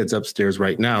 3 kids upstairs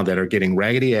right now that are getting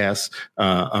raggedy ass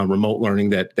remote learning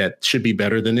that should be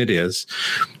better than it is.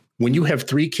 When you have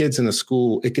 3 kids in a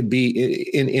school, it could be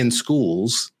in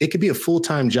schools, it could be a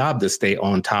full-time job to stay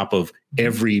on top of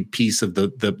every piece of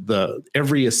the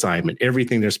every assignment,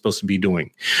 everything they're supposed to be doing.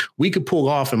 We could pull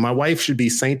off, and my wife should be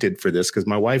sainted for this because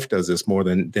my wife does this more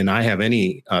than I have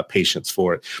any patience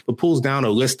for it, but pulls down a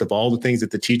list of all the things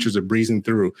that the teachers are breezing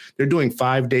through. They're doing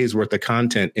 5 days worth of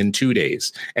content in 2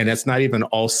 days. And that's not even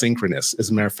all synchronous. As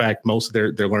a matter of fact, most of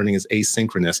their learning is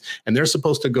asynchronous. And they're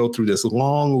supposed to go through this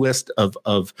long list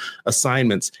of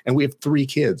assignments. And we have 3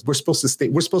 kids. We're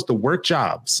supposed to work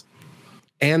jobs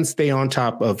and stay on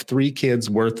top of 3 kids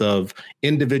worth of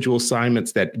individual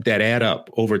assignments that add up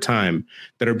over time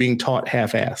that are being taught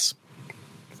half-ass.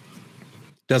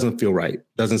 Doesn't feel right.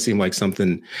 Doesn't seem like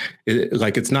something,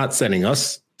 like it's not setting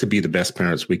us to be the best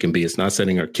parents we can be. It's not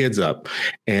setting our kids up.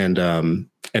 And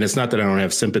it's not that I don't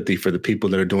have sympathy for the people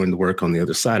that are doing the work on the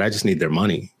other side. I just need their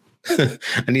money. I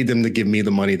need them to give me the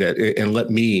money and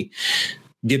let me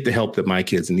get the help that my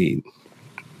kids need.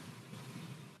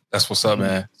 That's what's up,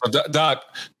 man. So Doc,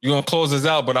 you're going to close this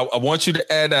out, but I want you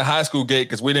to add that high school gate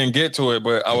because we didn't get to it,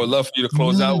 but I would love for you to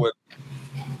close out with.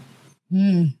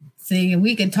 See,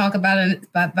 we can talk about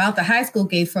the high school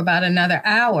gate for about another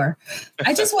hour.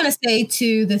 I just want to say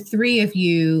to the 3 of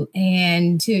you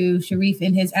and to Sharif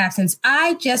in his absence,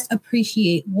 I just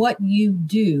appreciate what you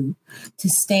do to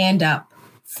stand up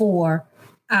for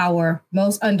our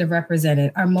most underrepresented,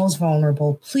 our most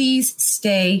vulnerable. Please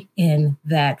stay in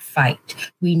that fight.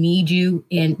 We need you,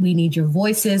 and we need your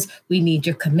voices. We need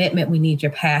your commitment. We need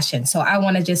your passion. So I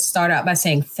want to just start out by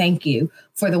saying thank you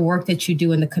for the work that you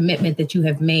do and the commitment that you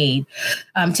have made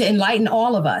to enlighten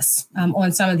all of us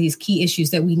on some of these key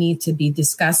issues that we need to be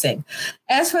discussing.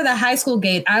 As for the high school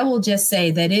gate, I will just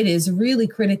say that it is really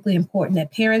critically important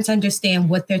that parents understand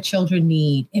what their children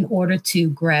need in order to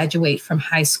graduate from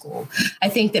high school. I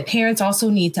think that parents also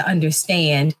need to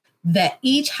understand that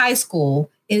each high school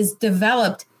is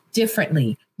developed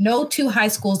differently. No 2 high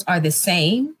schools are the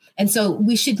same. And so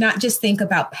we should not just think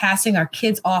about passing our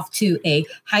kids off to a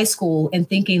high school and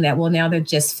thinking that, well, now they're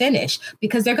just finished,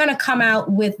 because they're going to come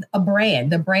out with the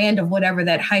brand of whatever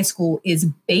that high school is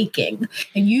baking.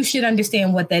 And you should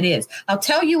understand what that is. I'll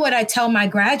tell you what I tell my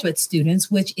graduate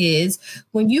students, which is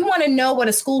when you want to know what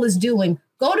a school is doing,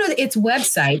 go to its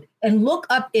website and look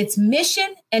up its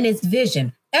mission and its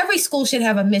vision. Every school should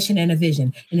have a mission and a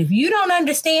vision. And if you don't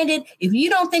understand it, if you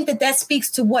don't think that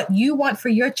speaks to what you want for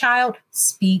your child,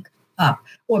 speak up.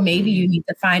 Or maybe you need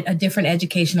to find a different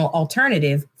educational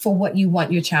alternative for what you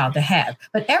want your child to have.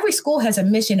 But every school has a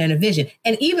mission and a vision.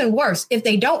 And even worse, if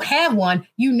they don't have one,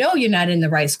 you know you're not in the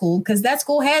right school because that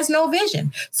school has no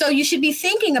vision. So you should be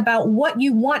thinking about what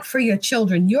you want for your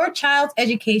children. Your child's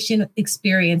education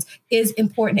experience is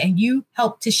important, and you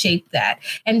help to shape that.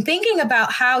 And thinking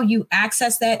about how you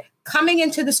access that, coming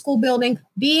into the school building,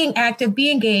 being active, be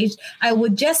engaged. I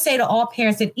would just say to all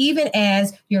parents that even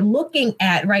as you're looking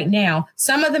at right now,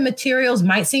 some of the materials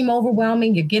might seem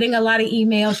overwhelming. You're getting a lot of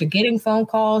emails, you're getting phone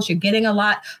calls, you're getting a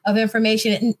lot of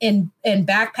information in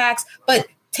backpacks, but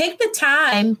take the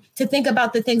time to think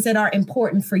about the things that are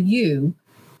important for you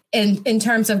in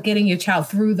terms of getting your child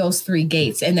through those 3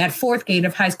 gates and that 4th gate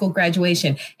of high school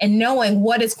graduation, and knowing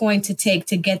what it's going to take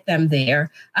to get them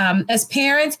there. As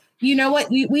parents, you know what?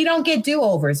 We don't get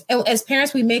do-overs. As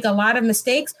parents, we make a lot of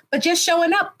mistakes, but just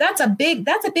showing up, that's a big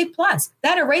plus.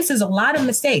 That erases a lot of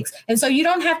mistakes. And so you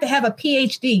don't have to have a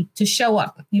PhD to show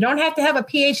up. You don't have to have a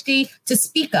PhD to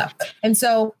speak up. And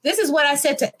so this is what I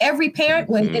said to every parent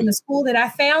when in the school that I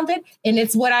founded. And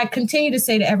it's what I continue to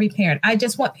say to every parent. I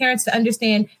just want parents to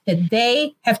understand that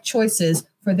they have choices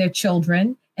for their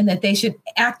children, and that they should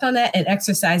act on that and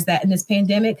exercise that. And this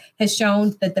pandemic has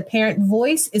shown that the parent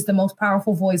voice is the most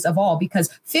powerful voice of all,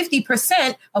 because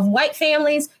 50% of white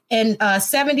families and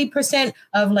 70%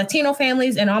 of Latino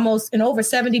families and over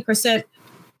 70%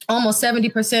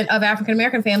 of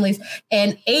African-American families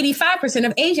and 85%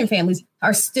 of Asian families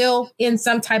are still in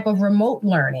some type of remote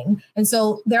learning. And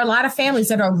so there are a lot of families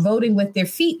that are voting with their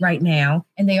feet right now,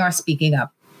 and they are speaking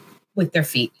up with their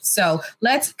feet. So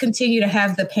let's continue to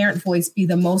have the parent voice be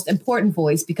the most important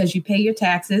voice, because you pay your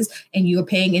taxes and you are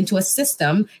paying into a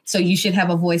system. So you should have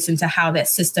a voice into how that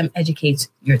system educates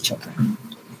your children.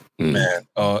 Man,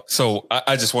 so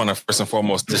I just want to first and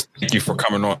foremost just thank you for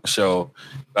coming on the show,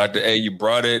 Dr. A. You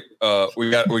brought it. We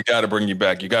got to bring you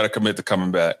back. You got to commit to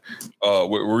coming back.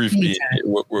 With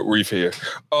Reef here.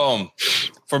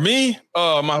 For me,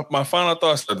 my final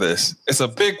thoughts are this: it's a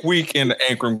big week in the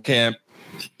Ankrum camp.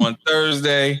 On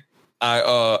Thursday,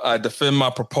 I defend my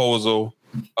proposal.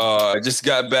 I just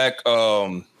got back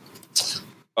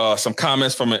some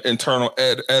comments from an internal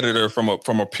editor from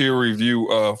a peer review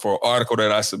for an article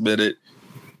that I submitted.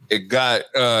 It got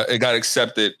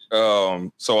accepted,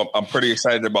 so I'm pretty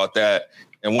excited about that.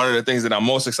 And one of the things that I'm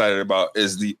most excited about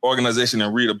is the organization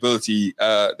and readability.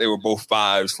 They were both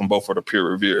 5s from both of the peer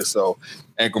reviewers. So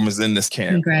Ankrum is in this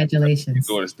camp. Congratulations.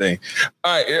 Doing this thing.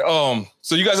 All right.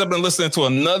 So you guys have been listening to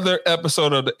another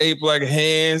episode of the 8 Black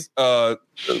Hands.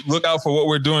 Look out for what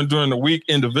we're doing during the week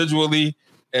individually.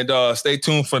 And stay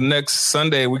tuned for next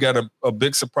Sunday. We got a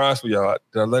big surprise for y'all.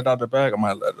 Did I let out the bag? I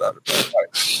might let it out the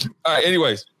bag. All right.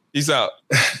 Anyways, peace out.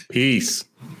 Peace.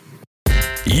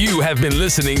 You have been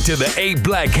listening to the 8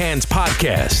 Black Hands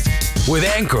podcast with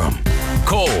Ankrum,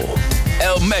 Cole,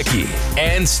 El Mekki,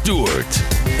 and Stewart.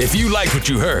 If you like what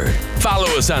you heard, follow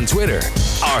us on Twitter.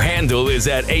 Our handle is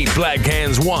at 8 Black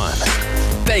Hands 1.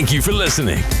 Thank you for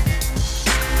listening.